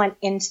pull someone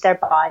into their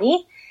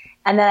body.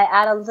 And then I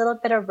add a little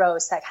bit of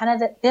rose, that kind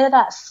of a bit of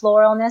that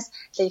floralness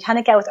that you kind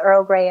of get with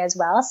Earl Grey as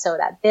well. So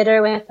that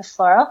bitter with the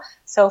floral.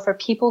 So for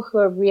people who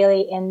are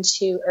really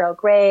into Earl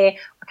Grey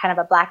or kind of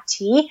a black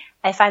tea,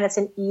 I find that's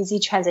an easy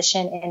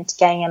transition into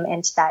getting them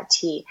into that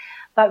tea.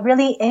 But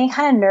really, any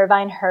kind of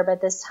nervine herb at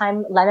this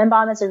time, lemon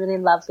balm is a really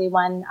lovely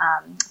one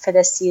for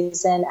this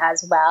season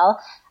as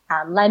well.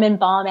 lemon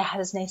balm. It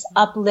has this nice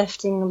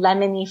uplifting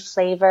lemony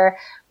flavor.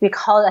 We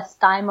call it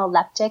a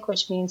thymoleptic,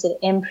 which means it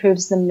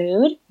improves the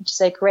mood, which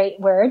is a great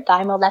word,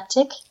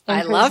 thymoleptic.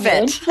 I love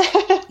it.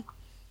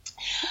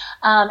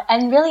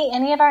 And really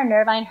any of our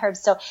Nervine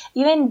herbs. So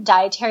even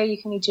dietary,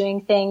 you can be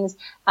doing things,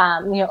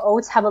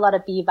 oats have a lot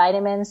of B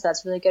vitamins, so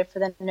that's really good for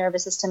the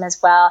nervous system as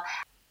well.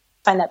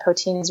 I find that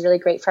protein is really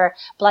great for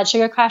blood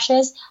sugar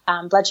crashes.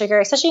 Blood sugar,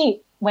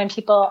 especially when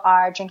people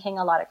are drinking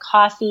a lot of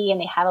coffee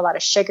and they have a lot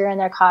of sugar in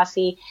their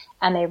coffee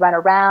and they run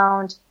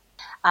around.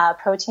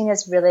 Protein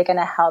is really going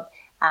to help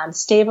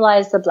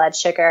stabilize the blood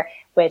sugar,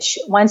 which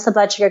once the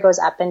blood sugar goes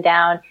up and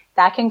down,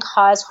 that can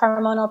cause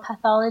hormonal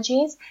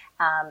pathologies.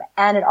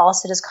 And it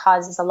also just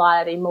causes a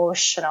lot of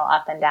emotional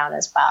up and down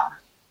as well.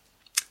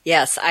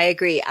 Yes, I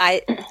agree.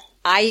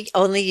 I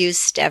only use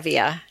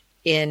stevia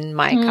in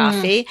my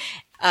coffee.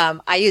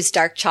 I use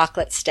dark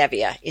chocolate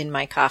stevia in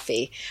my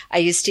coffee. I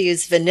used to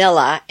use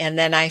vanilla, and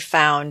then I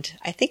found,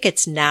 I think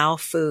it's Now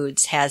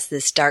Foods has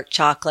this dark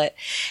chocolate.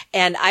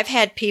 And I've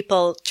had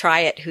people try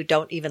it who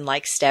don't even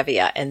like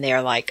stevia, and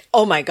they're like,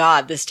 oh my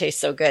God, this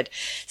tastes so good.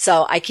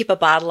 So I keep a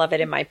bottle of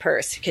it in my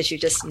purse because you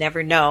just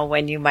never know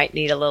when you might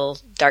need a little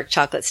dark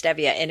chocolate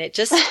stevia. And it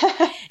just,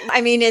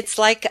 I mean, it's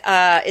like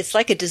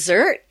a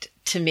dessert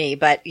to me,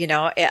 but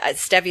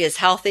stevia is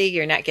healthy.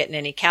 You're not getting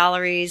any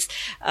calories.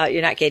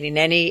 You're not getting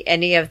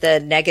any of the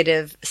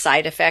negative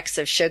side effects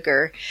of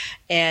sugar.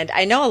 And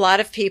I know a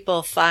lot of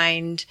people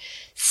find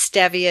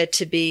stevia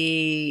to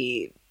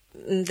be,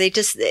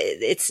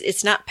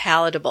 it's not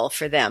palatable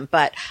for them,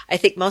 but I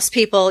think most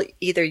people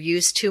either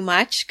use too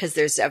much because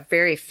there's a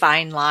very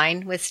fine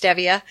line with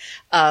stevia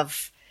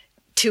of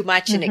too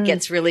much and it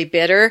gets really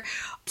bitter.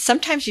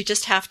 Sometimes you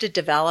just have to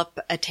develop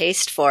a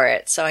taste for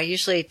it. So I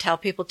usually tell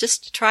people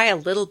just try a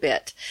little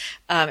bit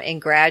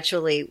and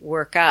gradually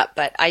work up.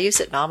 But I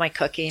use it in all my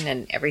cooking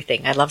and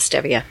everything. I love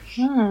stevia.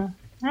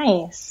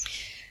 Nice.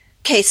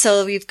 Okay,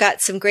 so we've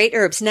got some great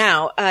herbs.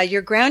 Now,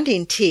 your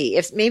grounding tea,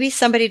 if maybe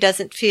somebody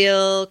doesn't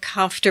feel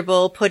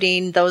comfortable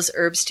putting those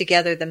herbs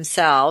together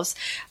themselves,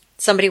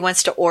 somebody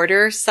wants to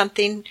order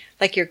something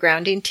like your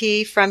grounding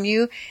tea from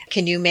you,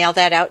 can you mail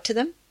that out to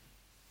them?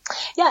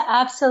 Yeah,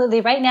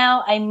 absolutely. Right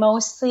now, I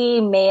mostly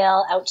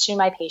mail out to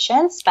my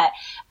patients, but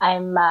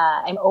I'm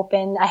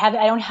open. I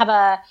don't have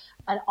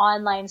an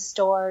online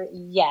store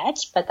yet,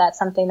 but that's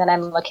something that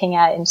I'm looking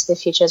at into the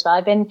future as well.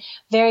 I've been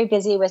very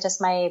busy with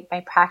just my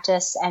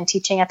practice and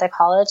teaching at the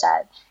college.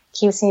 That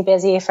keeps me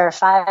busy for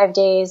 5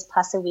 days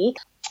plus a week.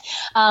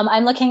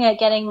 I'm looking at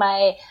getting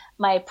my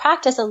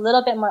practice a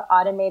little bit more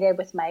automated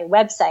with my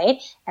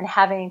website and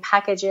having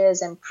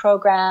packages and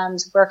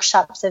programs,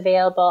 workshops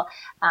available,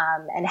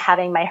 and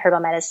having my herbal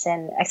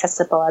medicine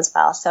accessible as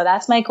well. So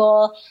that's my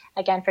goal,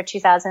 again, for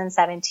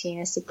 2017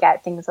 is to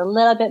get things a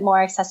little bit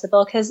more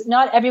accessible because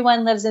not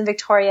everyone lives in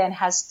Victoria and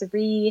has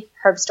 3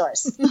 herb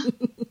stores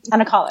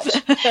and a college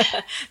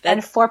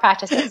and 4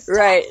 practices.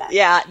 Right.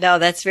 Yeah. No,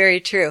 that's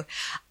very true.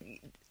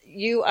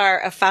 You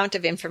are a fount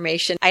of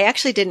information. I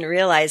actually didn't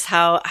realize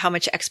how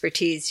much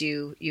expertise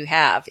you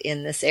have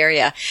in this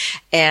area.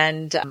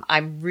 And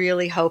I'm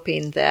really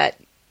hoping that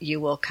you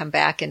will come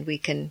back and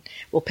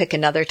we'll pick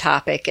another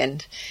topic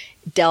and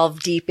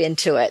delve deep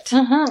into it.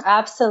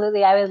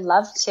 Absolutely. I would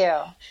love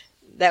to.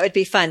 That would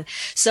be fun.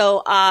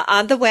 So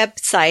on the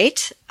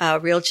website,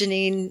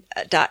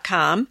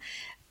 realjanine.com,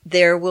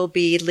 there will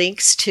be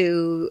links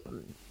to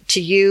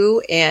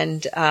you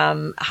and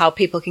how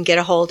people can get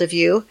a hold of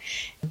you.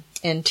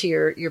 And to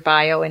your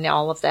bio and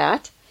all of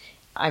that.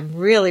 I'm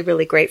really,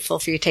 really grateful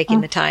for you taking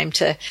the time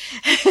to,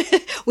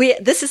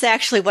 this is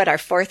actually what our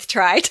 4th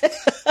try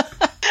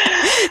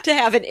to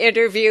have an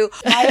interview.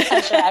 My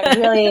pleasure.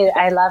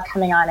 I love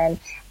coming on and,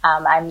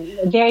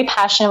 I'm very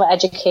passionate about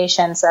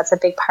education. So that's a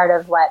big part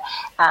of what,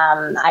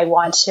 I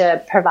want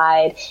to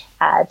provide,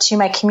 to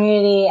my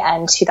community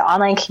and to the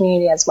online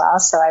community as well.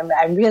 So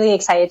I'm really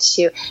excited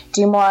to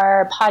do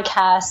more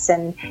podcasts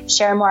and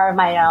share more of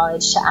my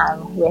knowledge,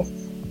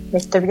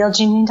 with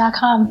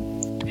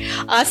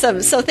therealjanine.com.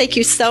 Awesome. So thank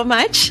you so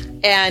much.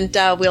 And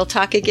we'll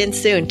talk again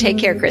soon. Take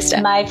care, Krista.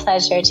 My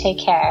pleasure. Take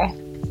care.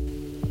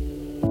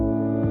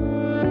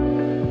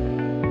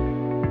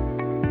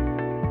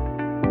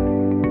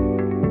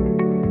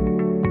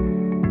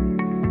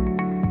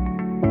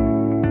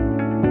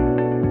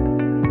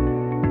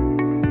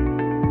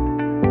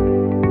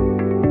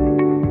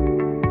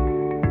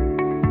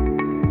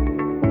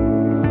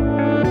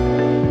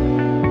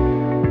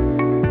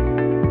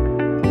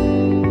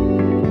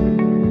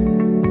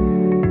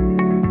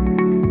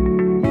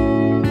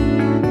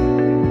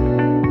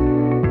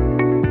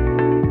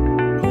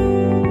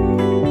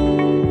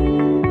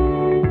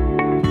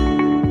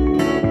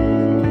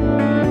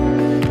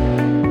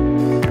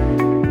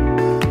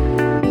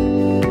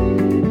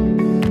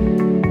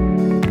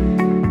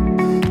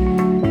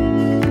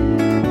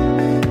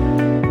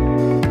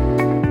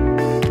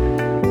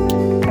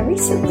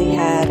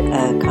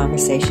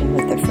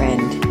 With a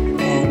friend,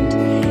 and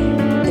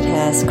it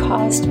has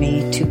caused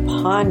me to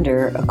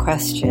ponder a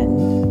question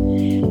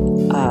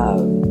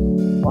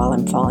while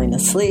I'm falling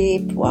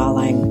asleep, while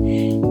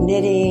I'm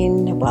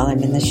knitting, while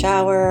I'm in the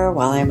shower,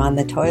 while I'm on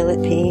the toilet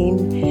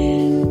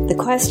peeing. The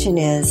question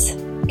is,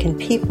 can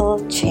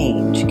people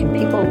change? Can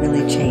people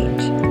really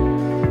change?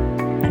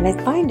 And I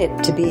find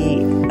it to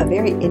be a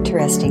very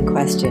interesting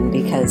question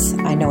because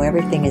I know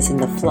everything is in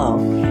the flow.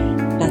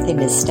 Nothing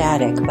is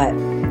static, but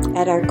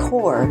at our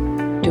core,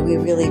 do we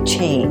really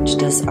change?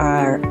 Does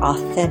our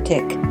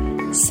authentic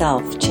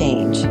self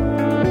change?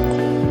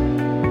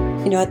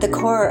 You know, at the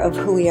core of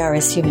who we are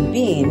as human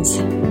beings,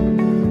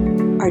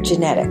 our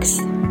genetics.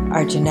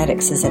 Our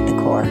genetics is at the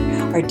core,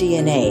 our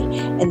DNA.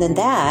 And then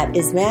that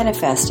is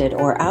manifested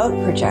or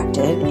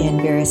out-projected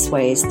in various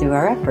ways through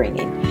our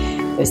upbringing.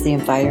 There's the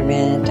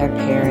environment, our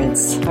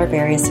parents, our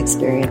various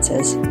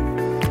experiences.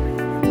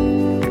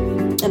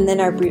 And then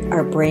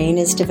our brain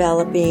is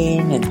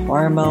developing and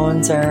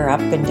hormones are up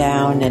and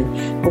down.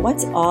 But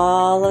once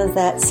all of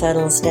that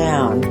settles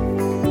down,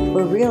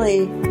 we're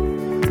really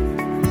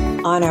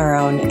on our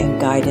own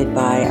and guided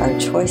by our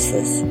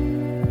choices.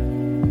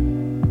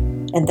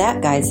 And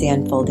that guides the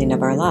unfolding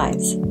of our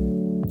lives.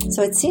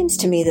 So it seems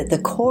to me that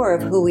the core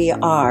of who we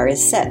are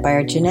is set by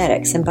our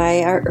genetics and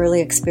by our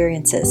early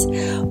experiences.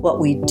 What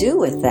we do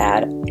with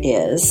that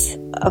is,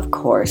 of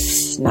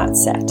course, not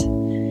set.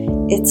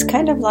 It's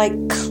kind of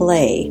like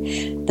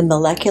clay. The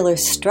molecular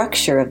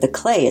structure of the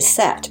clay is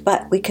set,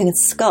 but we can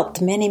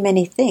sculpt many,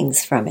 many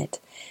things from it,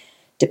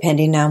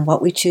 depending on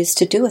what we choose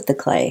to do with the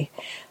clay.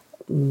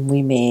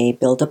 We may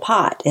build a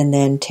pot and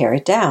then tear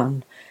it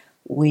down.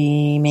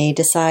 We may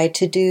decide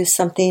to do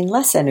something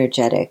less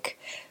energetic,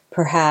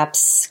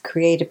 perhaps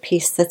create a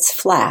piece that's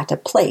flat, a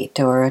plate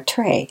or a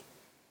tray.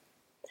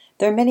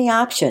 There are many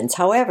options.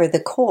 However, the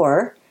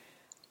core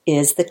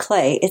is the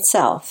clay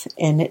itself,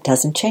 and it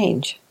doesn't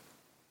change.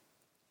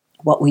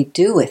 What we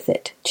do with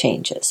it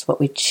changes. What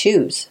we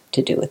choose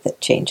to do with it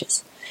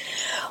changes.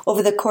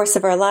 Over the course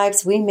of our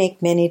lives, we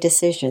make many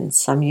decisions,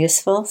 some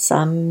useful,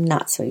 some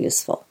not so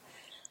useful.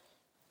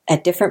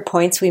 At different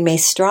points, we may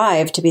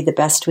strive to be the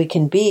best we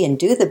can be and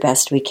do the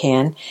best we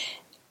can.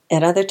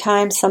 At other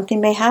times, something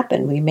may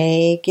happen. We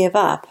may give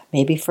up,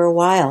 maybe for a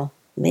while,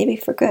 maybe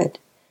for good.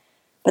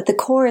 But the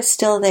core is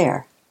still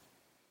there.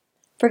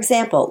 For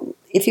example,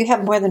 if you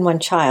have more than one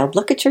child,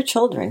 look at your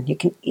children. You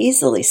can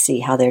easily see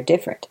how they're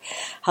different,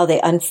 how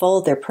they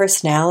unfold their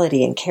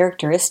personality and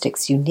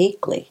characteristics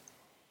uniquely.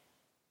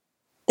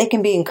 They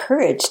can be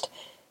encouraged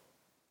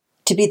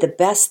to be the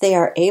best they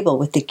are able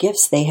with the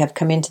gifts they have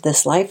come into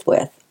this life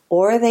with,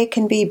 or they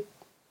can be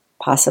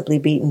possibly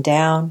beaten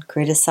down,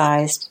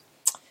 criticized,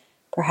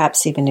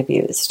 perhaps even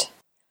abused.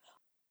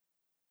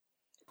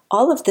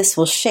 All of this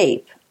will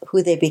shape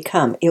who they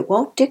become. It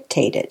won't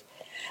dictate it,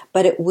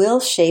 but it will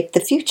shape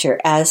the future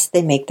as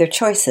they make their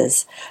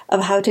choices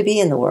of how to be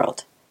in the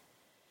world.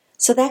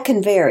 So that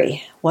can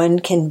vary. One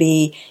can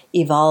be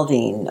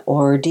evolving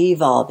or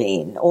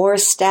devolving or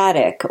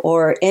static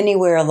or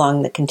anywhere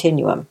along the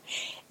continuum.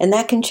 And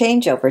that can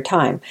change over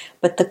time.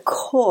 But the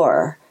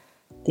core,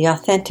 the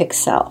authentic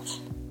self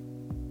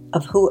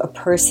of who a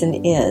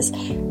person is,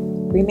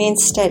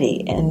 remains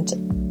steady.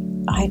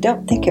 And I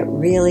don't think it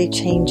really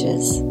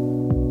changes.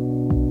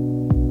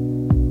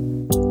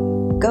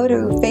 Go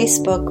to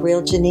Facebook,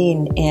 Real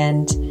Janine,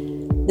 and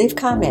leave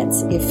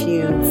comments if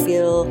you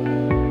feel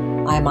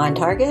I'm on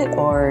target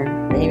or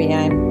maybe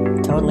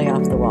I'm totally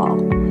off the wall.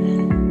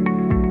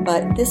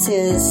 But this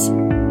is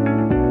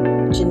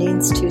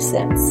Janine's 2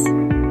 cents.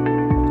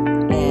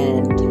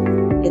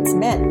 And it's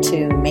meant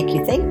to make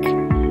you think.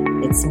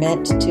 It's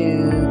meant to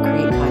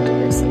create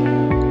controversy.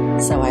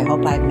 So I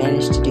hope I've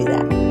managed to do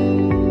that.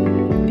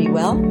 Be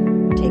well.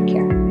 Take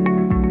care.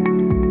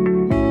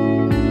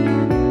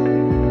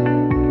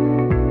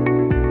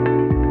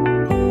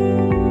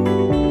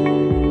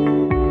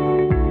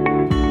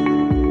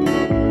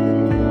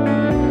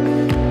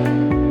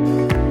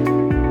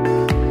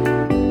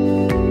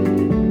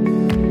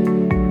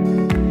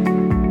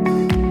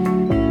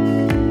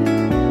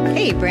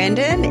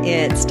 Brandon,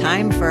 it's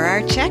time for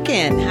our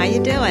check-in. How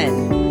you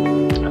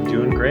doing? I'm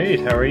doing great.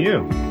 How are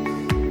you?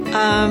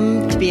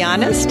 To be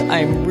honest,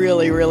 I'm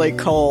really, really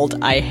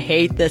cold. I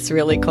hate this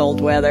really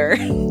cold weather.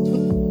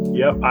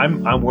 Yep,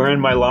 I'm wearing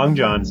my long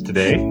johns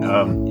today.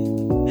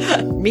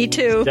 Me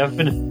too.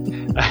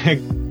 Definitely. I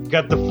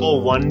got the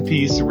full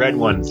one-piece red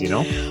ones, you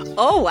know?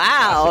 Oh,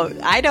 wow.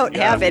 I don't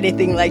have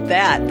anything like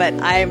that, but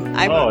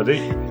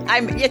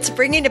it's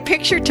bringing a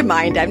picture to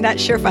mind. I'm not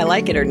sure if I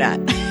like it or not.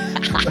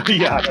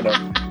 Yeah, I don't know.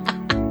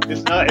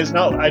 It's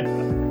not.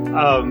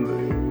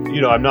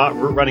 I'm not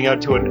running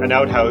out to an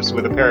outhouse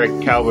with a pair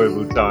of cowboy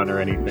boots on or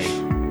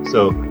anything.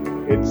 So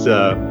it's,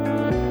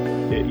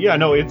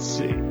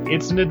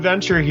 it's an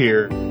adventure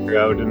here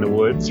out in the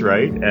woods,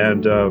 right?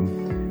 And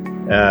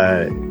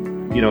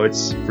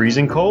it's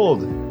freezing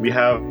cold. We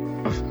have,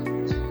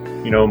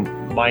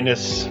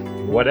 minus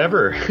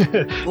whatever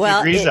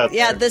degrees out there.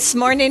 Yeah, this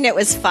morning it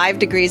was 5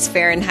 degrees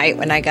Fahrenheit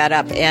when I got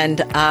up, and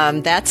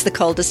that's the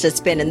coldest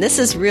it's been. And this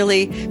is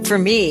really, for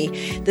me,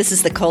 this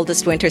is the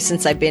coldest winter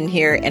since I've been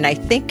here, and I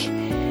think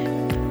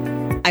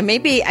I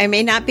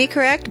may not be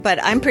correct,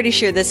 but I'm pretty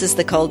sure this is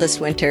the coldest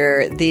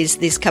winter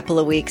these couple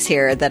of weeks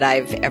here that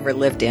I've ever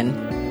lived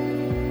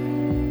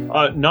in.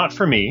 Not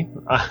for me.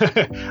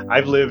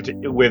 I've lived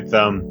with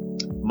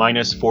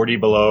minus 40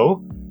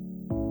 below,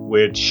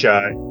 which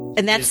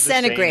and that's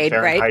centigrade,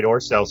 right? Fahrenheit or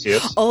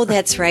Celsius. Oh,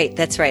 that's right.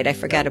 That's right. I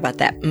forgot about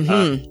that.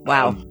 Mm-hmm.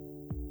 Wow.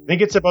 I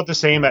think it's about the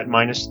same at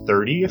minus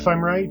 30, if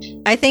I'm right.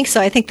 I think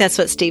so. I think that's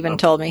what Stephen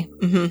told me.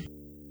 Mm-hmm.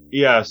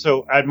 Yeah,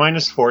 so at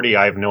minus 40,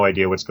 I have no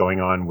idea what's going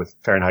on with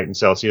Fahrenheit and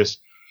Celsius.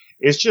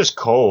 It's just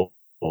cold.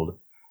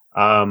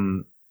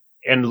 And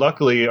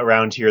luckily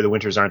around here, the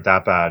winters aren't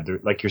that bad.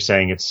 Like you're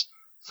saying, it's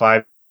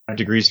 5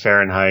 degrees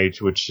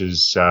Fahrenheit, which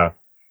is,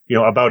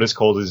 about as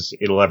cold as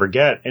it'll ever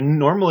get. And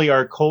normally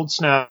our cold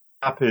snap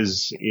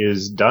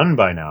is done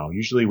by now.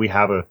 Usually we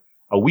have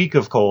a week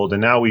of cold,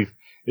 and now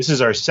this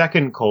is our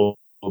second cold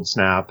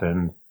snap,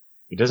 and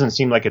it doesn't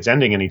seem like it's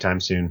ending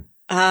anytime soon.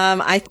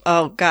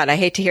 Oh God, I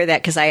hate to hear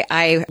that, because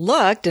I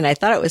looked and I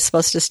thought it was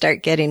supposed to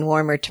start getting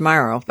warmer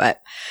tomorrow,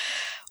 but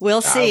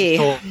we'll see.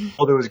 I was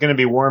told it was going to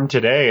be warm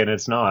today, and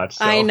it's not.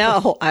 So. I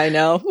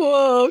know.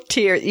 Whoa,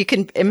 tears. You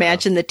can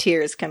imagine the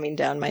tears coming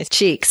down my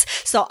cheeks.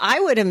 So I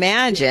would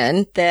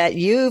imagine that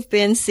you've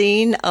been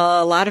seeing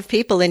a lot of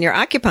people in your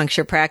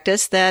acupuncture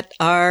practice that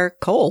are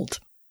cold.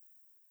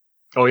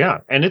 Oh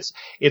yeah. And it's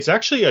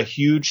actually a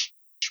huge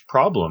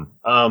problem.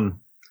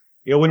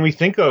 When we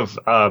think of,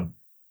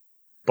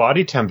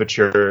 body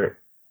temperature,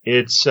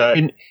 it's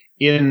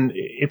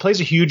it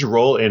plays a huge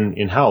role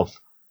in health.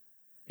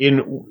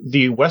 In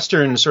the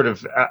Western sort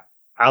of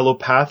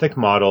allopathic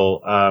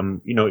model,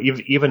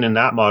 even in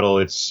that model,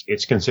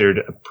 it's considered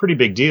a pretty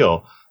big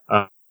deal.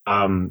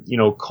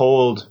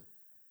 Cold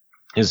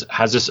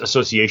has this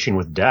association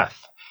with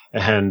death,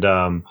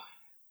 and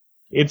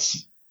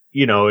it's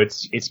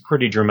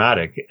pretty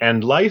dramatic.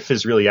 And life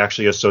is really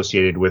actually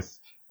associated with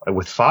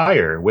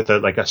fire, with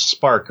a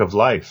spark of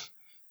life.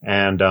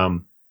 And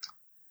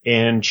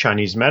in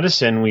Chinese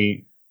medicine,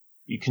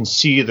 you can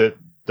see that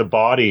the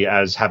body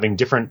as having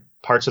different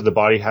parts of the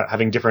body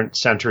having different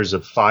centers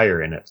of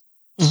fire in it.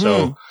 Mm-hmm.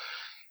 So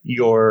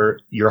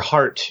your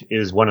heart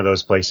is one of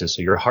those places.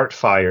 So your heart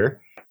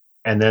fire,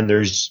 and then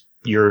there's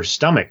your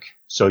stomach.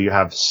 So you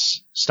have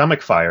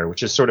stomach fire,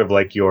 which is sort of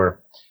like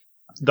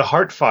the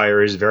heart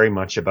fire is very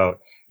much about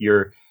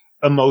your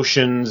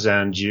emotions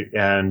and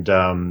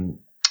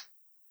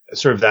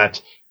sort of that,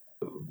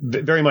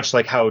 very much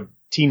like how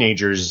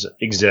teenagers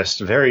exist,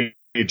 very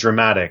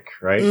dramatic,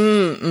 right?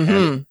 Mm-hmm.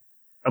 And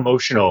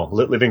emotional,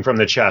 living from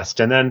the chest.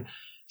 And then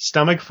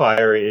stomach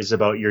fire is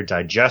about your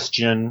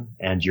digestion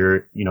and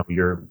your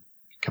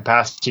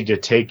capacity to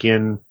take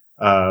in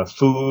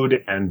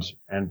food and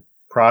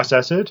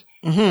process it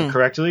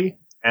correctly.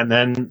 And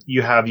then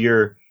you have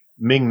your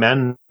Ming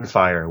Men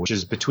fire, which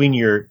is between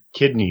your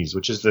kidneys,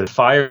 which is the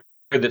fire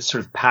that's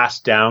sort of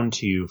passed down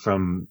to you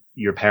from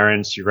your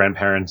parents, your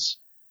grandparents,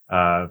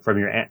 from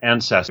your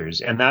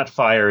ancestors. And that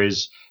fire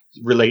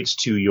relates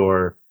to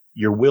your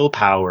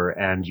willpower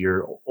and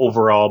your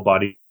overall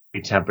body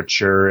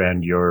temperature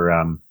and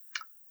your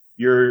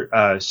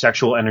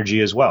sexual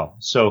energy as well.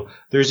 So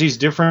there's these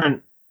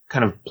different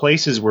kind of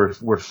places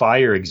where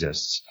fire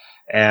exists.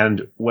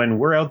 And when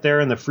we're out there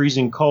in the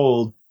freezing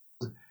cold,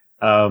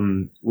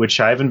 which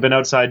I haven't been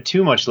outside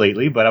too much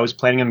lately, but I was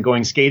planning on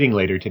going skating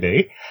later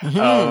today.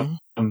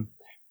 Mm-hmm.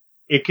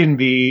 It can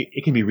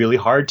be really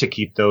hard to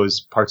keep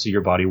those parts of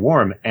your body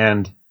warm.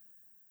 And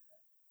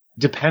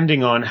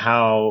depending on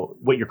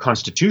what your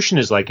constitution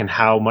is like and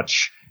how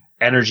much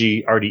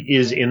energy already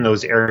is in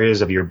those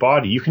areas of your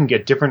body, you can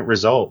get different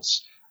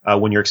results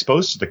when you're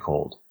exposed to the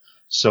cold.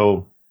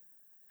 So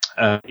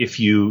if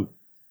you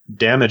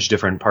damage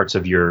different parts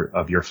of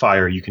your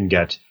fire, you can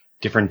get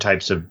different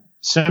types of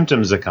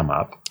symptoms that come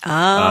up.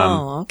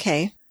 Oh,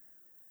 okay.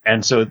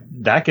 And so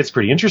that gets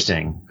pretty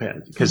interesting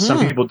because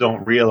some people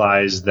don't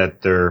realize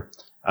that they're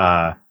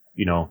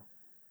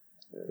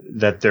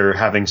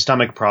having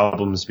stomach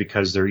problems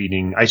because they're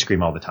eating ice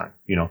cream all the time,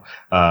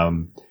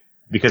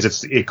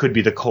 because it could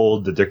be the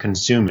cold that they're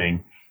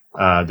consuming,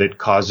 that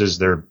causes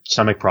their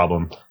stomach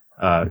problem.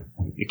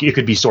 It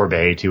could be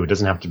sorbet too. It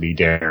doesn't have to be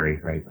dairy,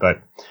 right?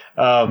 But,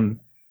 and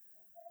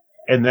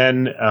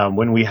then,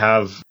 when we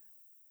have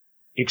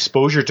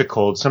exposure to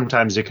cold,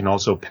 sometimes it can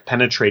also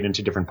penetrate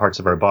into different parts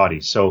of our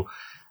body. So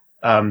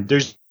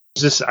there's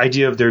this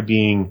idea of there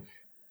being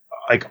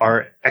like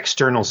our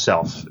external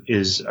self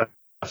is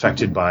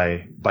affected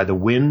by the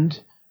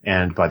wind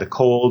and by the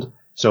cold.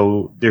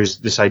 So there's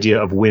this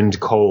idea of wind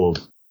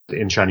cold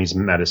in Chinese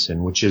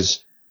medicine, which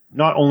is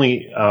not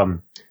only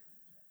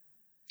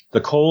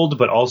the cold,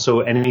 but also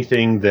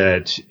anything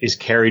that is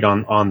carried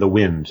on the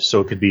wind.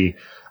 So it could be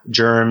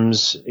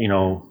germs,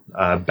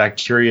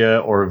 bacteria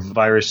or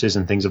viruses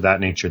and things of that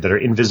nature that are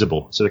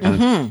invisible. So they're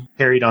kind of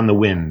carried on the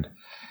wind.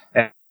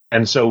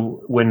 And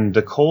so when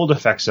the cold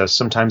affects us,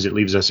 sometimes it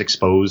leaves us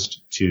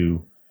exposed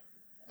to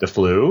the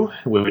flu,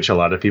 which a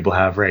lot of people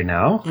have right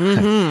now.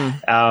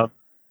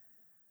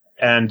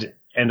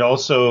 And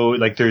also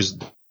like there's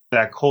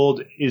that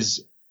cold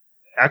is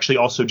actually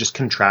also just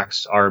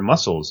contracts our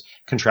muscles,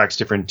 contracts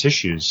different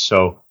tissues.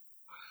 So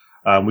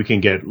we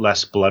can get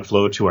less blood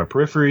flow to our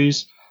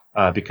peripheries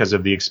because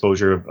of the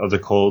exposure of the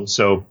cold.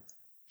 So,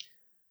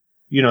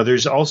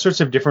 there's all sorts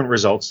of different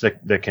results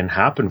that can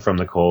happen from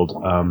the cold.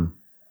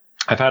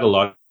 I've had a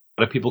lot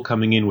of people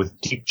coming in with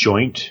deep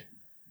joint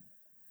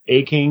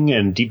aching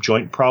and deep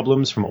joint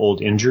problems from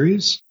old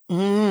injuries.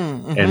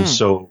 Mm-hmm. And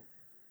so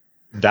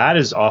that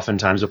is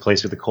oftentimes a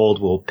place where the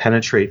cold will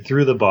penetrate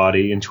through the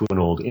body into an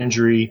old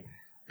injury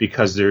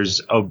because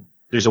there's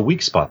a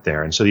weak spot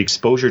there. And so the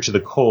exposure to the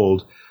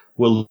cold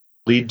will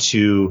lead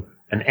to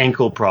an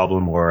ankle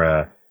problem or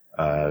a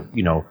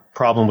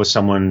problem with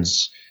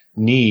someone's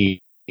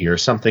knee or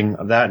something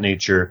of that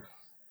nature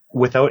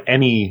without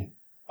any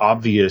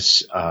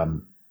obvious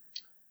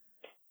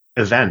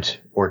event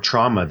or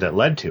trauma that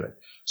led to it.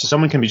 So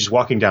someone can be just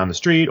walking down the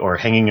street or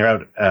hanging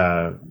out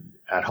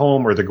at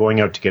home, or they're going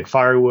out to get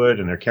firewood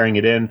and they're carrying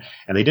it in,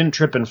 and they didn't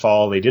trip and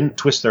fall, they didn't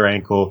twist their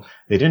ankle,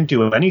 they didn't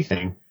do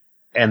anything,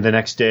 and the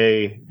next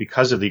day,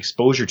 because of the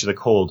exposure to the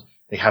cold,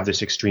 they have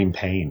this extreme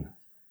pain.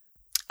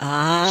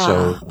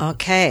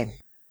 Okay.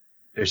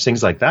 There's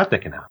things like that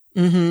can happen.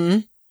 Mm-hmm.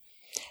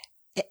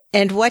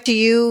 And what do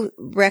you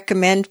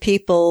recommend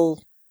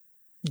people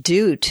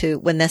do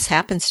when this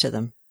happens to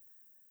them?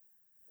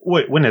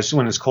 When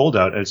it's cold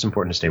out, it's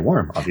important to stay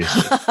warm,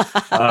 obviously.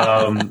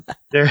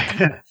 There's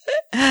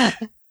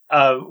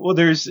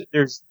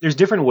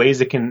different ways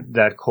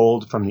that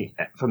cold from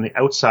the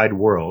outside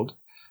world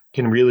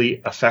can really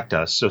affect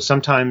us. So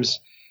sometimes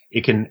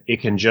it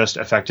can just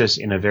affect us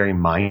in a very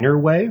minor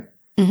way.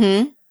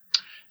 Mm-hmm.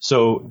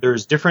 So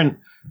there's different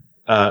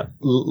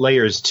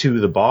layers to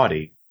the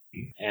body,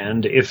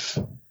 and if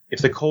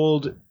the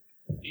cold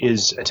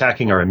is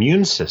attacking our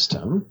immune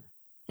system,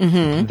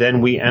 mm-hmm.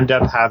 then we end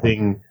up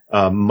having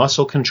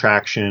muscle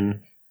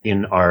contraction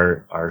in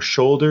our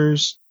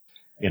shoulders,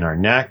 in our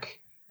neck,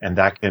 and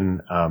that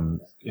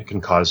it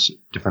can cause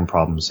different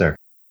problems there.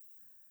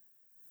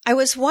 I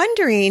was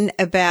wondering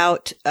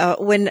about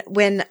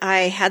when I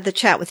had the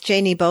chat with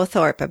Janie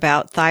Bowthorpe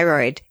about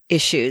thyroid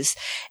issues,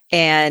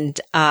 and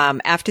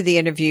after the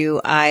interview,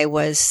 I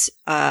was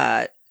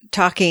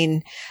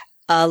talking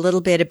a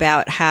little bit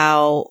about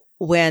how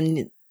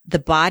when the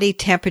body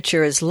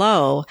temperature is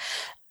low,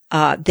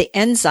 the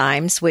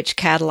enzymes which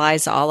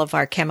catalyze all of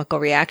our chemical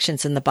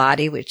reactions in the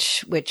body,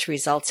 which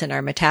results in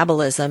our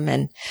metabolism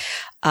and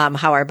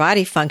how our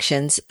body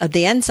functions,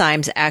 the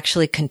enzymes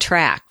actually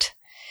contract,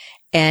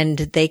 and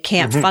they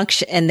can't mm-hmm.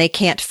 function, and they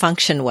can't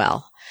function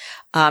well.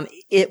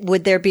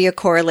 Would there be a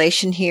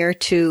correlation here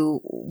to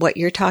what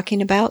you're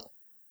talking about?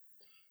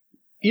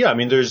 Yeah, I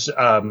mean, there's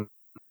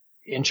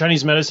in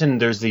Chinese medicine,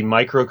 there's the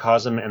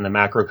microcosm and the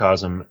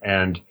macrocosm,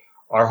 and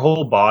our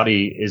whole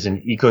body is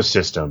an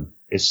ecosystem.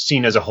 It's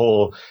seen as a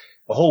whole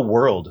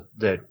world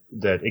that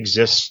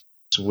exists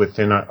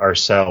within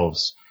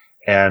ourselves.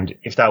 And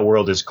if that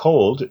world is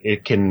cold,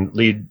 it can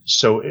lead,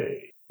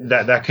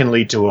 that can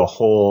lead to a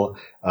whole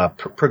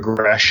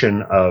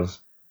progression of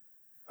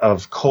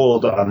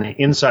cold on the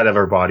inside of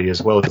our body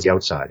as well as the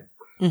outside.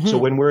 Mm-hmm. So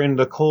when we're in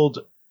the cold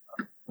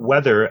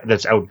weather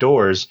that's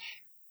outdoors,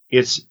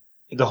 it's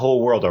the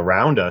whole world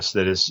around us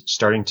that is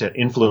starting to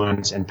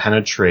influence and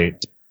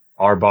penetrate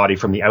our body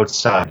from the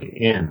outside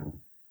in.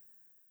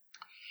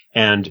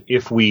 And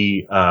if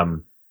we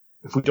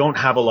don't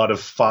have a lot of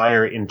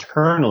fire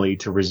internally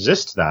to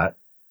resist that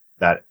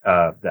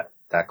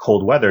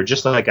cold weather,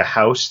 just like a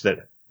house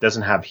that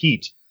doesn't have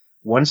heat,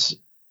 once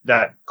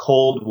that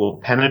cold will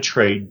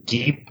penetrate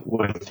deep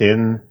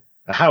within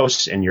the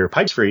house and your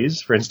pipes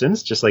freeze, for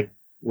instance, just like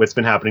what's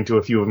been happening to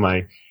a few of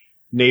my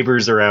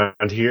neighbors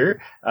around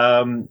here,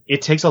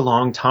 it takes a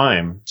long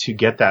time to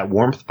get that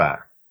warmth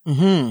back.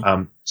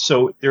 Mm-hmm.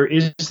 So there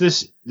is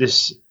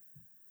this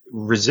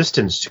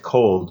resistance to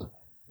cold,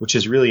 which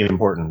is really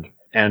important.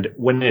 And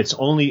when it's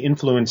only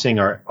influencing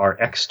our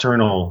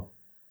external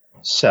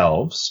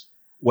selves,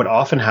 what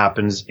often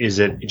happens is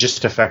it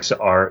just affects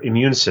our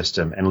immune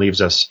system and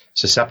leaves us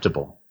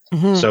susceptible.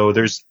 Mm-hmm. So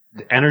there's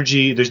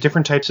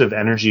different types of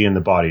energy in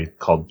the body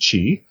called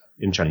qi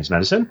in Chinese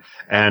medicine.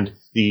 And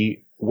the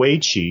wei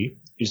qi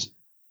is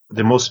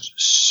the most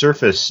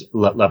surface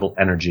level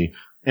energy.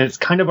 And it's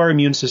kind of our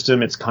immune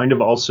system. It's kind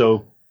of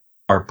also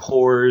our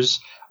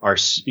pores, our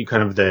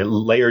kind of the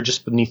layer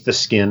just beneath the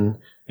skin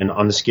and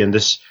on the skin,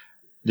 this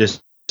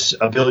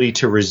ability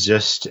to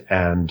resist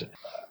and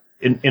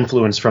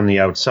influence from the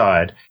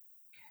outside.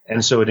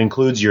 And so it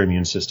includes your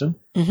immune system.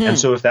 Mm-hmm. And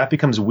so if that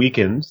becomes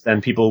weakened,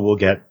 then people will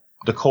get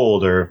the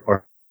cold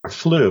or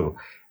flu.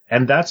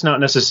 And that's not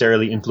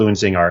necessarily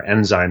influencing our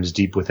enzymes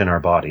deep within our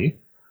body.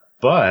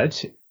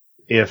 But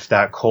if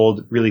that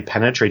cold really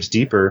penetrates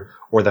deeper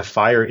or the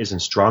fire isn't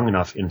strong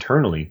enough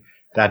internally,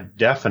 that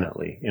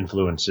definitely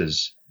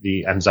influences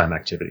the enzyme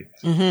activity.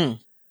 Mm-hmm.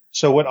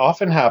 So what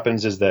often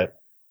happens is that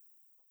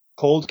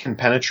cold can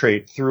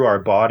penetrate through our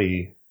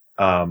body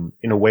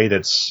in a way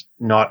that's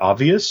not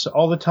obvious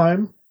all the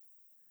time.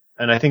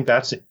 And I think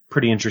that's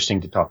pretty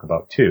interesting to talk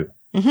about too.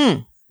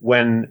 Mm-hmm.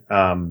 When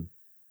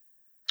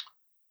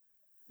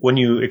when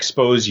you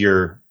expose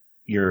your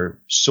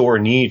sore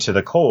knee to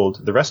the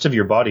cold, the rest of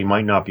your body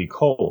might not be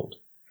cold,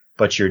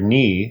 but your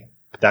knee,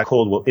 that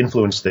cold will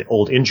influence the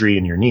old injury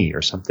in your knee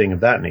or something of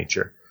that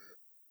nature.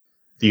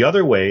 The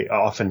other way,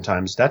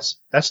 oftentimes, that's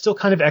still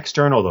kind of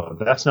external though.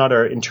 That's not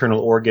our internal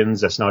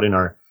organs. That's not in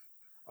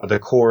the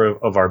core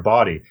of our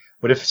body.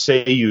 But if,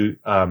 say, you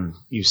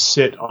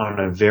sit on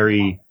a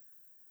very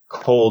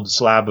cold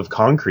slab of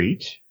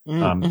concrete,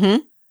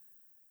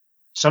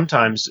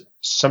 sometimes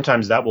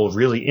that will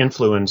really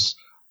influence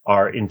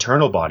our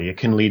internal body. It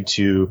can lead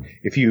to,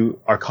 if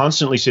you are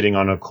constantly sitting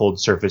on a cold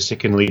surface, it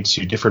can lead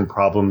to different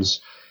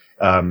problems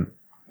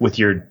with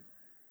your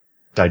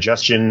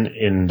digestion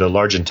in the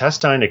large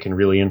intestine. It can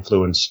really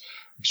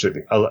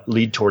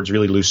lead towards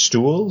really loose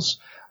stools.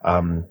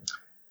 And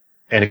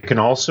it can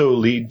also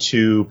lead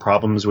to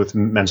problems with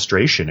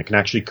menstruation. It can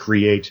actually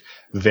create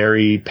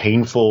very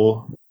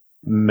painful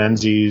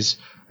menses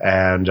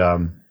and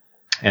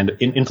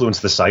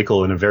influence the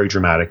cycle in a very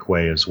dramatic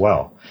way as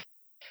well.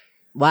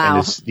 Wow. And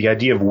it's the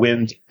idea of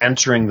wind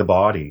entering the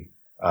body,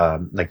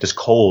 like this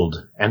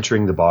cold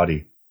entering the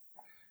body.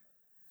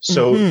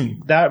 So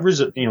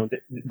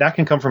that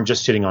can come from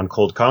just sitting on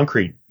cold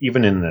concrete,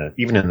 even in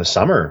the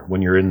summer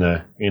when you're in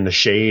the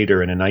shade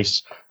or in a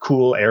nice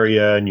cool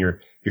area and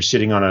you're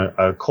sitting on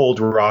a cold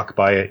rock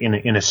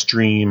in a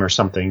stream or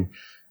something.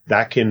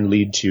 That can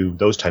lead to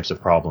those types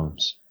of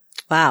problems.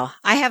 Wow.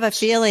 I have a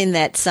feeling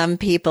that some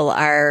people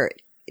are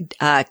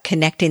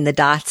connecting the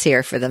dots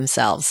here for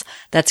themselves.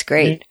 That's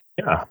great.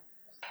 Yeah.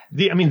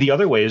 The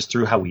other way is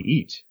through how we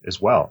eat as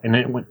well.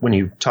 And when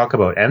you talk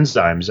about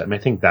enzymes, I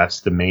think that's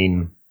the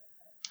main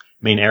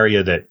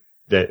area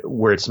that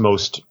where it's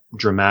most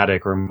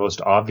dramatic or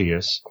most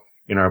obvious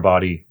in our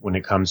body when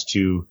it comes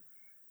to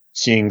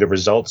seeing the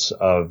results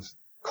of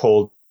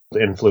cold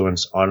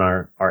influence on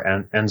our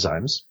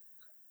enzymes.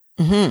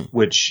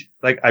 Which,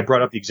 like I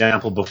brought up the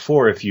example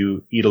before, if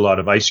you eat a lot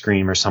of ice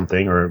cream or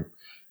something, or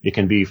it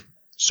can be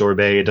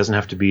sorbet, it doesn't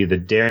have to be the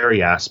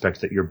dairy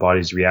aspect that your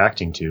body's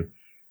reacting to.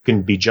 It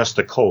can be just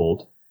the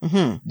cold.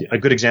 A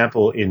good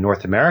example in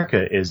North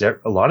America is that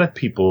a lot of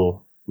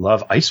people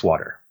love ice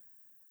water.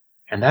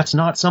 And that's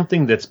not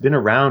something that's been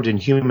around in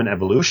human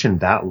evolution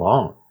that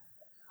long.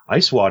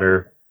 Ice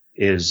water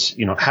is,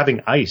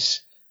 having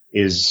ice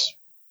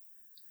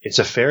it's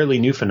a fairly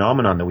new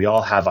phenomenon that we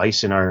all have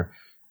ice in our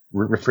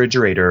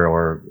refrigerator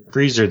or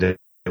freezer that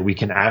we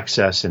can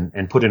access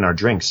and put in our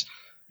drinks.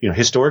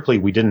 Historically,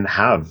 we didn't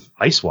have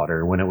ice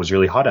water when it was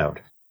really hot out.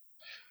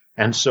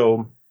 And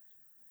so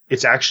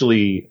it's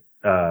actually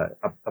a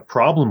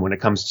problem when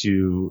it comes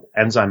to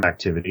enzyme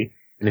activity.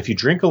 And if you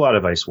drink a lot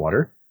of ice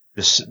water,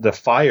 the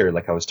fire,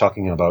 like I was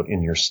talking about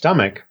in your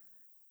stomach,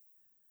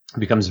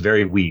 becomes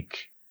very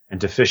weak and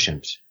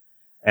deficient.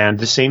 And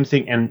the same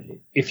thing,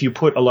 and if you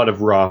put a lot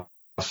of raw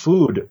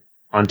food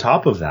on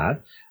top of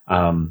that,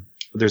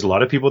 there's a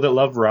lot of people that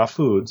love raw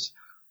foods,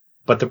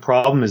 but the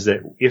problem is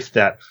that if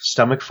that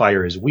stomach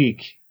fire is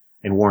weak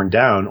and worn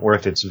down, or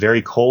if it's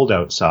very cold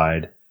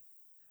outside,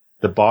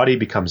 the body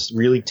becomes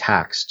really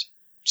taxed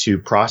to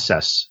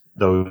process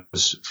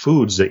those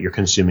foods that you're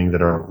consuming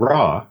that are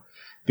raw,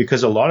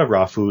 because a lot of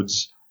raw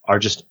foods are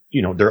just,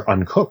 they're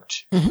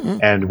uncooked.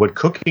 And what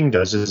cooking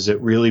does is it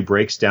really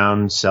breaks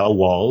down cell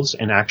walls,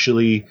 and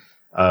actually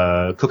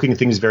cooking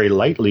things very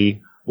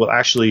lightly will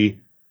actually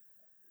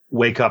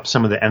wake up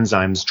some of the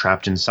enzymes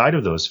trapped inside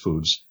of those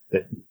foods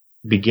that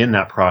begin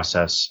that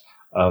process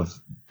of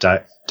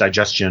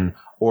digestion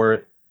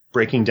or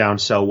breaking down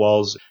cell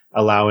walls,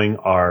 allowing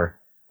our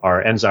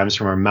enzymes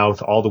from our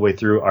mouth all the way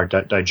through our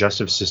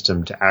digestive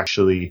system to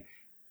actually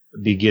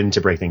begin to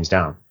break things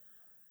down.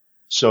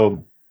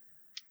 So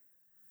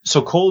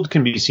cold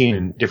can be seen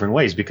in different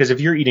ways, because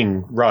if you're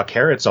eating raw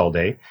carrots all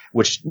day,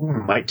 which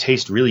might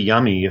taste really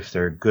yummy if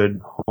they're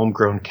good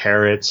homegrown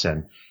carrots,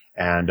 and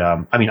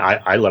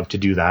I love to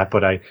do that,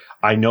 but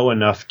I know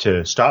enough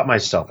to stop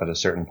myself at a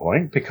certain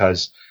point,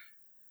 because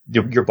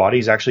your body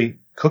is actually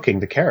cooking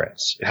the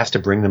carrots. It has to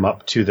bring them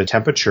up to the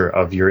temperature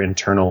of your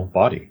internal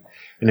body.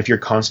 And if you're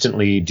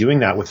constantly doing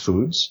that with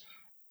foods,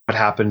 what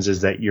happens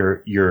is that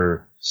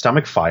your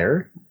stomach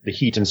fire, the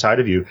heat inside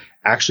of you,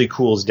 actually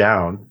cools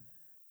down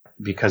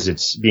because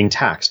it's being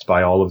taxed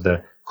by all of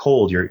the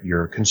cold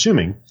you're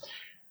consuming.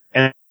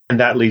 And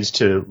that leads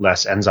to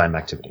less enzyme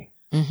activity.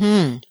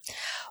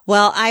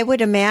 Well, I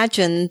would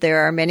imagine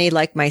there are many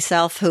like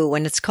myself who,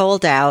 when it's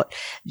cold out,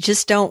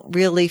 just don't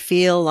really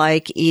feel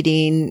like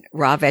eating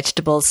raw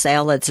vegetables,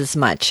 salads as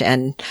much.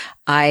 And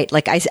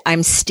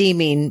I'm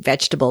steaming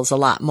vegetables a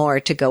lot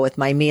more to go with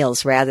my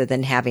meals rather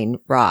than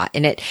having raw.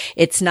 And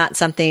it's not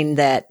something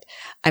that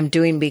I'm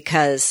doing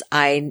because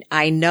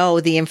I know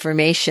the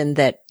information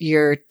that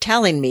you're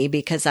telling me,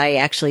 because I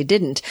actually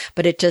didn't,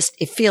 but it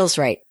feels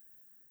right.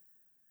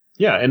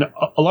 Yeah. And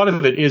a lot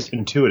of it is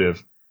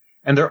intuitive.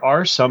 And there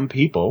are some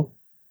people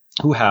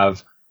who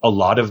have a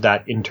lot of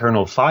that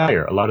internal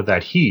fire, a lot of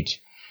that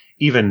heat,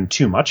 even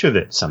too much of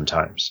it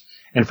sometimes.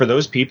 And for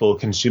those people,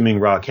 consuming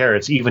raw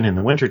carrots, even in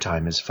the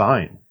wintertime, is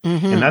fine.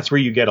 And that's where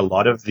you get a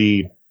lot of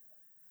the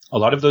a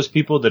lot of those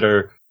people that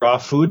are raw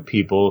food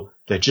people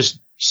that just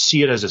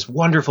see it as this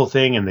wonderful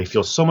thing and they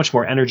feel so much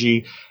more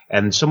energy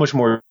and so much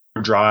more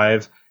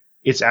drive,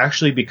 it's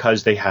actually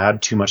because they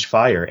had too much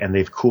fire and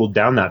they've cooled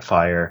down that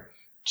fire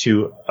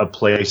to a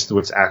place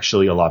that's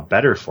actually a lot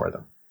better for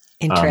them.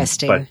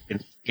 Interesting.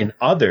 But in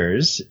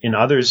others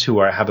who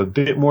have a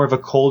bit more of a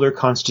colder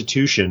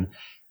constitution,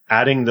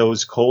 adding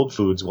those cold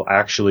foods will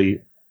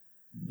actually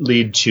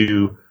lead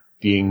to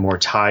being more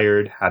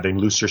tired, having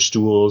looser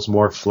stools,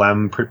 more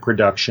phlegm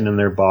production in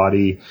their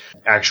body.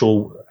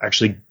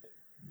 Actually,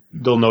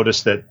 they'll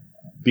notice that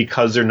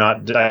because they're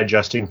not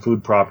digesting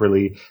food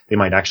properly, they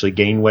might actually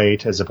gain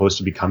weight as opposed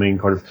to becoming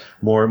kind of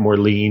more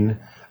lean.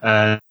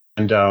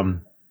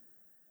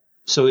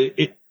 So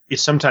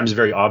it's sometimes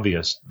very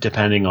obvious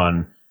depending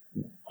on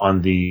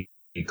the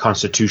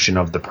constitution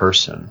of the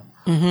person.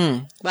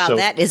 Mm-hmm. Wow, so,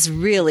 that is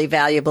really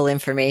valuable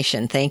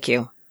information. Thank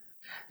you.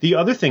 The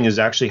other thing is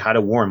actually how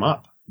to warm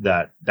up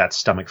that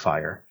stomach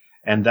fire.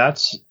 And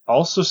that's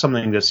also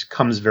something that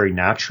comes very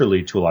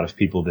naturally to a lot of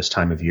people this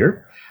time of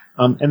year.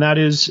 And that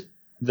is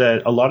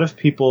that a lot of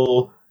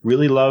people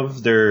really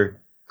love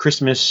their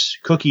Christmas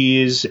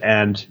cookies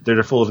and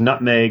they're full of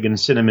nutmeg and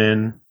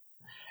cinnamon.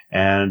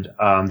 And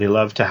they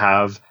love to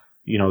have,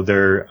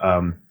 their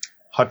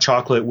hot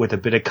chocolate with a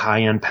bit of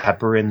cayenne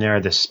pepper in there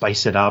to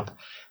spice it up.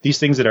 These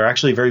things that are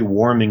actually very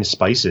warming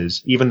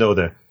spices, even though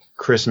the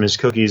Christmas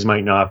cookies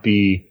might not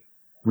be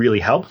really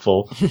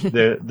helpful,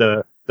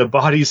 the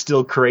body's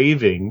still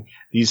craving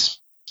these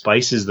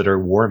spices that are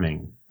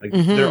warming.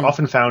 They're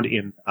often found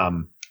in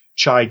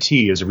chai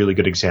tea is a really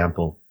good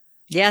example.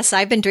 Yes,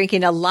 I've been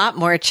drinking a lot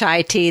more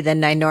chai tea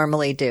than I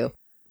normally do.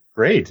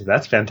 Great.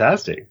 That's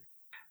fantastic.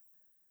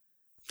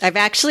 I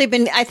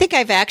think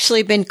I've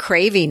actually been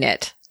craving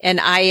it, and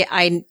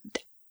I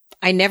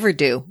never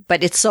do,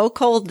 but it's so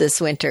cold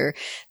this winter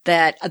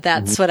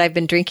that's what I've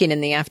been drinking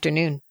in the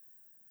afternoon.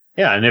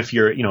 Yeah. And if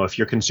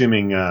you're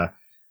consuming,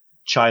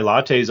 chai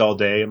lattes all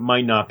day, it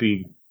might not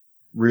be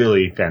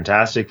really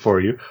fantastic for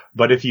you.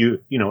 But if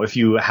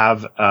you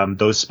have,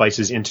 those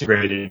spices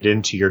integrated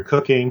into your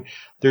cooking,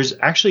 there's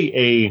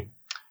actually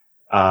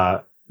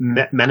a,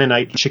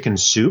 Mennonite chicken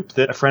soup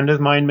that a friend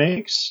of mine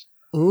makes.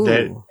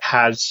 Ooh.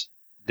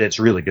 That's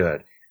really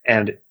good.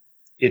 And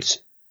it's,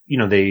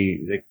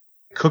 they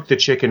cook the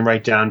chicken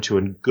right down to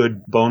a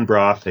good bone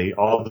broth.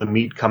 All the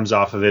meat comes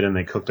off of it and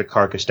they cook the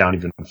carcass down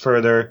even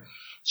further.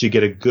 So you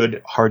get a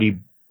good hearty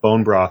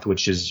bone broth,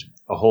 which is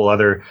a whole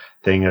other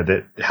thing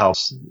that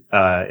helps,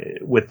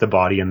 with the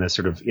body in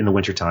the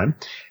wintertime.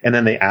 And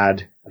then they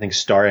add, I think,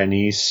 star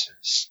anise,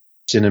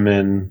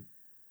 cinnamon,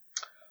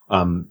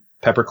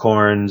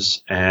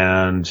 peppercorns,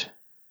 and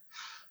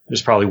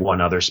there's probably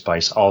one other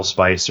spice,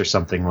 allspice or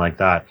something like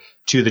that,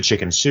 to the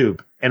chicken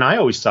soup. And I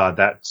always thought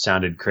that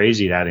sounded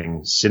crazy,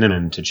 adding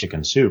cinnamon to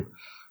chicken soup,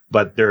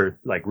 but they're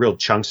like real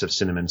chunks of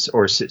cinnamon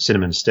or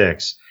cinnamon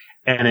sticks.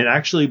 And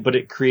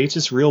it creates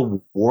this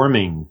real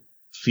warming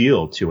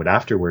feel to it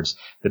afterwards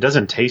that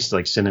doesn't taste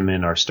like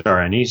cinnamon or star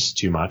anise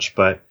too much,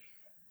 but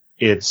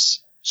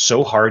it's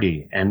so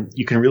hearty and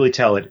you can really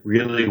tell it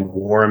really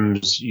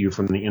warms you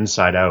from the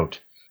inside out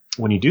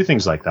when you do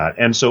things like that.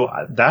 And so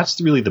that's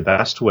really the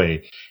best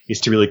way,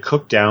 is to really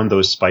cook down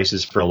those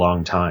spices for a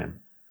long time.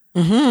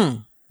 Mm-hmm.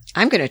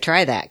 I'm going to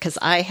try that because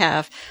I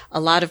have a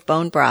lot of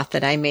bone broth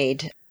that I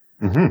made.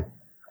 Mm-hmm.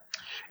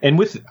 And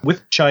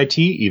with chai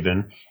tea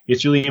even,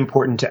 it's really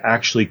important to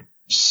actually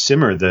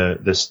simmer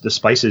the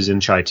spices in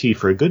chai tea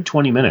for a good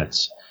 20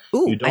 minutes.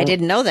 Ooh, I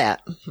didn't know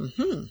that.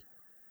 Mm-hmm.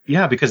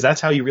 Yeah, because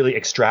that's how you really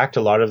extract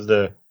a lot of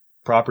the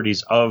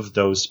properties of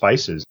those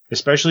spices,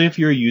 especially if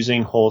you're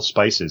using whole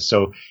spices.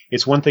 So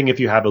it's one thing if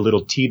you have a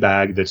little tea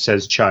bag that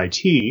says chai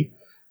tea,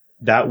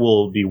 that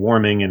will be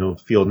warming and it'll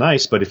feel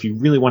nice. But if you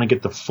really want to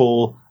get the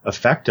full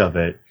effect of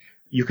it,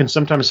 you can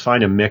sometimes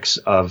find a mix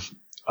of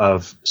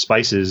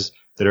spices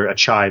that are a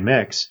chai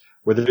mix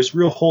where there's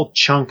real whole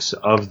chunks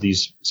of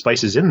these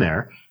spices in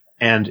there.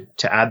 And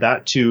to add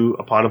that to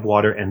a pot of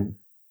water and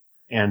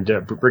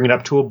bring it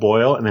up to a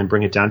boil and then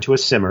bring it down to a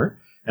simmer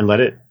and let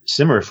it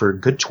simmer for a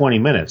good 20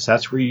 minutes.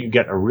 That's where you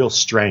get a real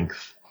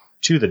strength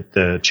to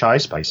the chai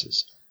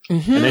spices.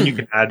 Mm-hmm. And then you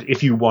can add,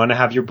 if you want to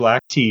have your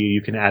black tea,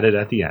 you can add it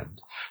at the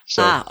end.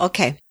 So,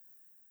 okay.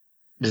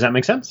 Does that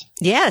make sense?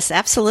 Yes,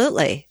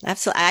 absolutely.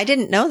 Absolutely. I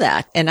didn't know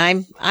that. And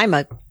I'm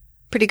a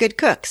pretty good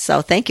cook.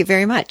 So thank you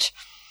very much.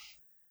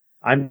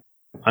 I'm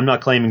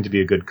not claiming to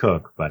be a good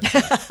cook, but,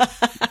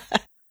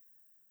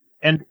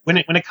 and when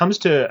it comes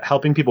to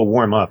helping people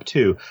warm up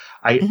too,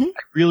 I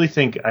really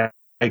think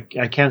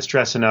I can't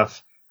stress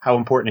enough how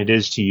important it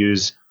is to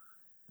use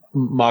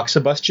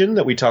moxibustion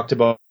that we talked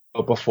about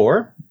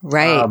before.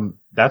 Right.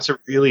 That's a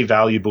really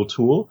valuable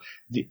tool.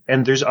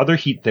 And there's other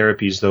heat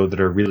therapies though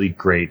that are really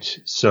great.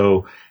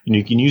 So,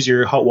 you can use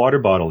your hot water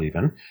bottle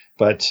even,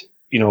 but,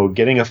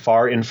 getting a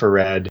far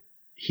infrared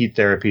heat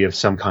therapy of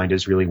some kind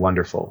is really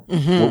wonderful.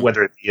 Mm-hmm.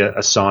 Whether it be a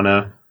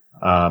sauna,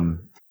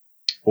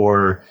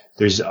 or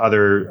there's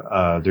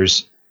other,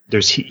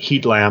 there's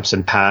heat lamps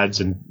and pads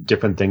and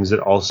different things that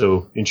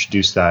also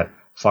introduce that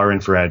far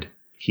infrared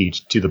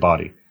heat to the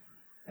body.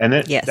 And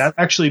that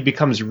actually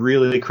becomes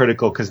really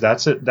critical because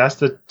that's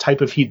the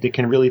type of heat that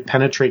can really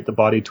penetrate the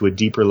body to a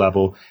deeper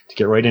level to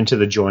get right into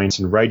the joints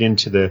and right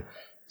into the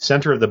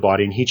center of the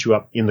body and heat you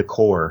up in the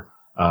core,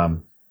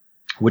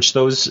 which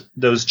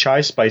those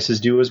chai spices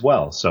do as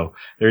well. So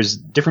there's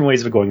different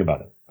ways of going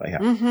about it. But yeah.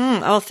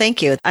 Mm-hmm. Oh,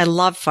 thank you. I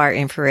love far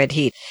infrared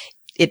heat.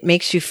 It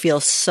makes you feel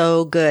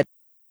so good.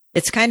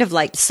 It's kind of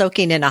like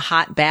soaking in a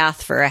hot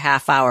bath for a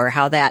half hour,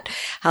 how that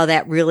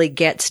really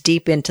gets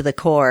deep into the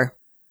core.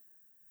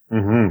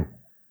 Mm-hmm.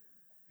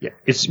 Yeah.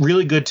 It's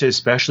really good to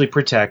especially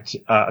protect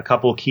a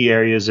couple key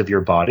areas of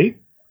your body.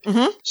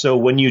 Mm-hmm. So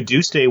when you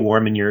do stay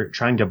warm and you're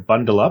trying to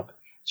bundle up,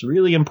 it's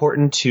really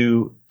important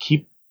to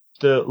keep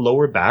the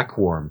lower back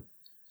warm.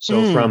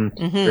 So from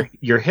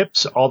your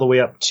hips all the way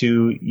up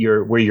to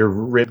where your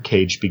rib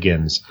cage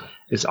begins.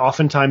 It's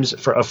oftentimes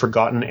for a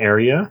forgotten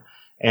area.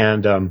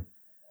 And,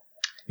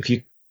 if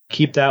you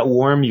keep that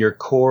warm, your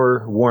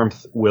core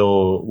warmth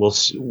will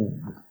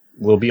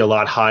be a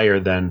lot higher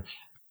than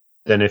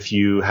if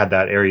you had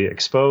that area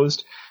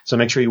exposed. So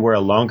make sure you wear a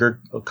longer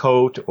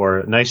coat or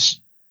a nice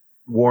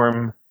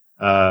warm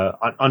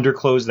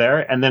underclothes there,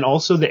 and then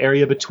also the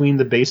area between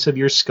the base of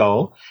your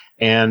skull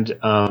and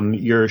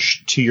your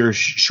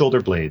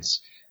shoulder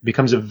blades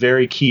becomes a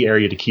very key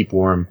area to keep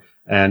warm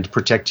and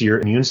protect your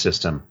immune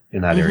system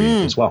in that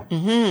area as well.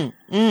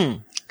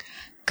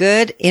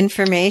 Good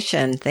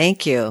information.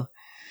 Thank you.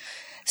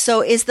 So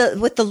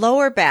with the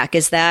lower back,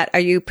 are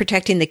you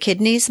protecting the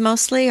kidneys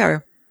mostly,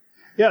 or?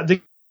 Yeah, the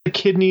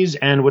kidneys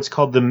and what's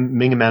called the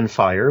Mingaman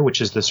fire,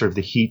 which is the sort of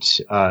the heat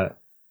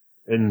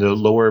in the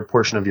lower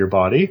portion of your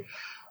body.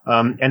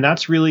 And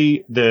that's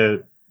really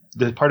the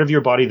part of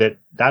your body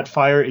that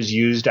fire is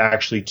used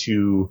actually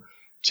to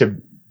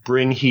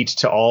bring heat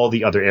to all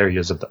the other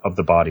areas of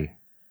the body.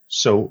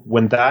 So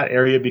when that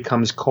area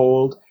becomes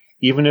cold,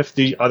 even if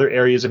the other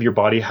areas of your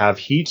body have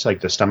heat, like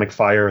the stomach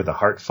fire, the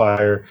heart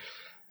fire,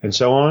 and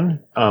so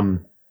on,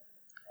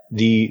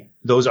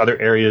 those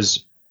other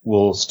areas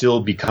will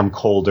still become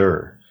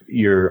colder.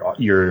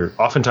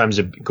 Oftentimes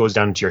it goes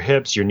down to your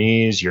hips, your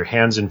knees, your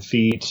hands and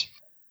feet.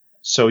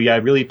 So yeah,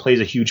 it really plays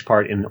a huge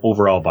part in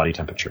overall body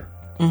temperature.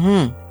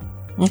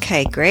 Mm-hmm.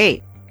 Okay,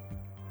 great.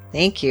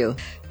 Thank you.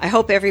 I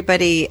hope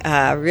everybody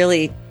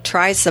really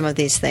tries some of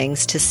these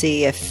things to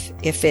see if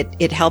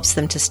it helps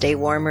them to stay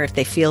warmer, if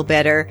they feel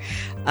better.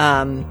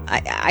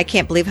 I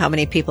can't believe how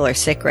many people are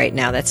sick right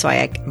now. That's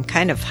why I'm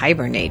kind of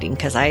hibernating,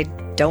 because I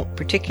don't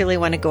particularly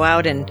want to go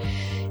out and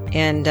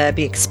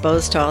be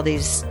exposed to all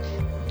these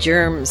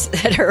germs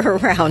that are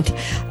around.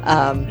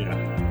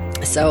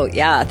 So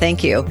yeah,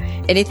 thank you.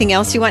 Anything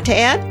else you want to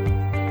add?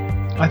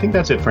 I think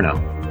that's it for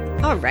now.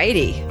 All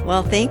righty.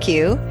 Well, thank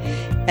you.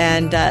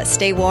 And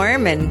stay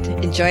warm and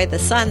enjoy the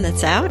sun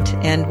that's out.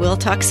 And we'll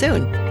talk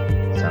soon.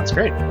 Sounds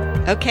great.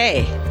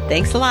 Okay.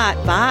 Thanks a lot.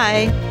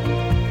 Bye.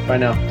 Bye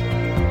now.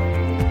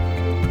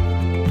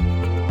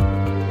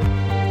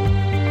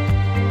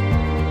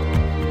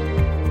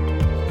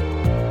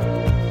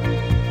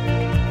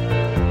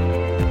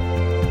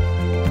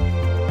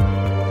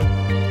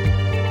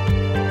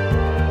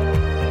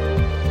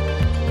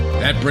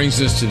 That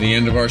brings us to the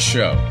end of our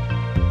show.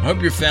 I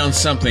hope you found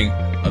something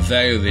of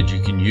value that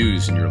you can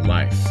use in your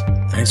life.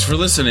 Thanks for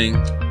listening.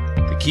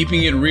 The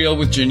Keeping It Real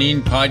with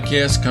Janine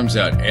podcast comes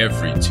out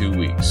every 2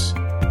 weeks.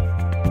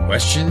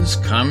 Questions,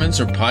 comments,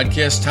 or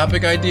podcast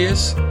topic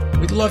ideas?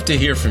 We'd love to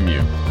hear from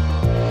you.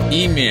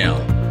 Email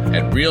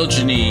at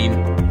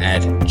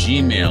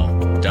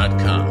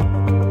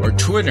realjanine@gmail.com or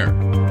Twitter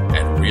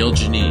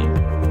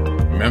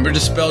 @realjanine. Remember to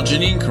spell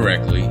Janine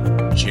correctly,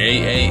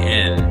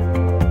 Janean.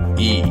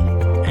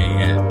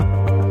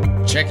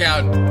 Check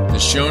out the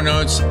show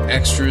notes,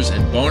 extras,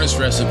 and bonus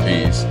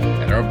recipes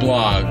at our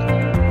blog,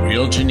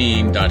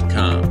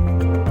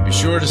 realjanine.com. Be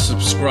sure to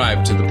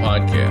subscribe to the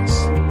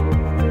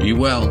podcast. Be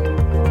well.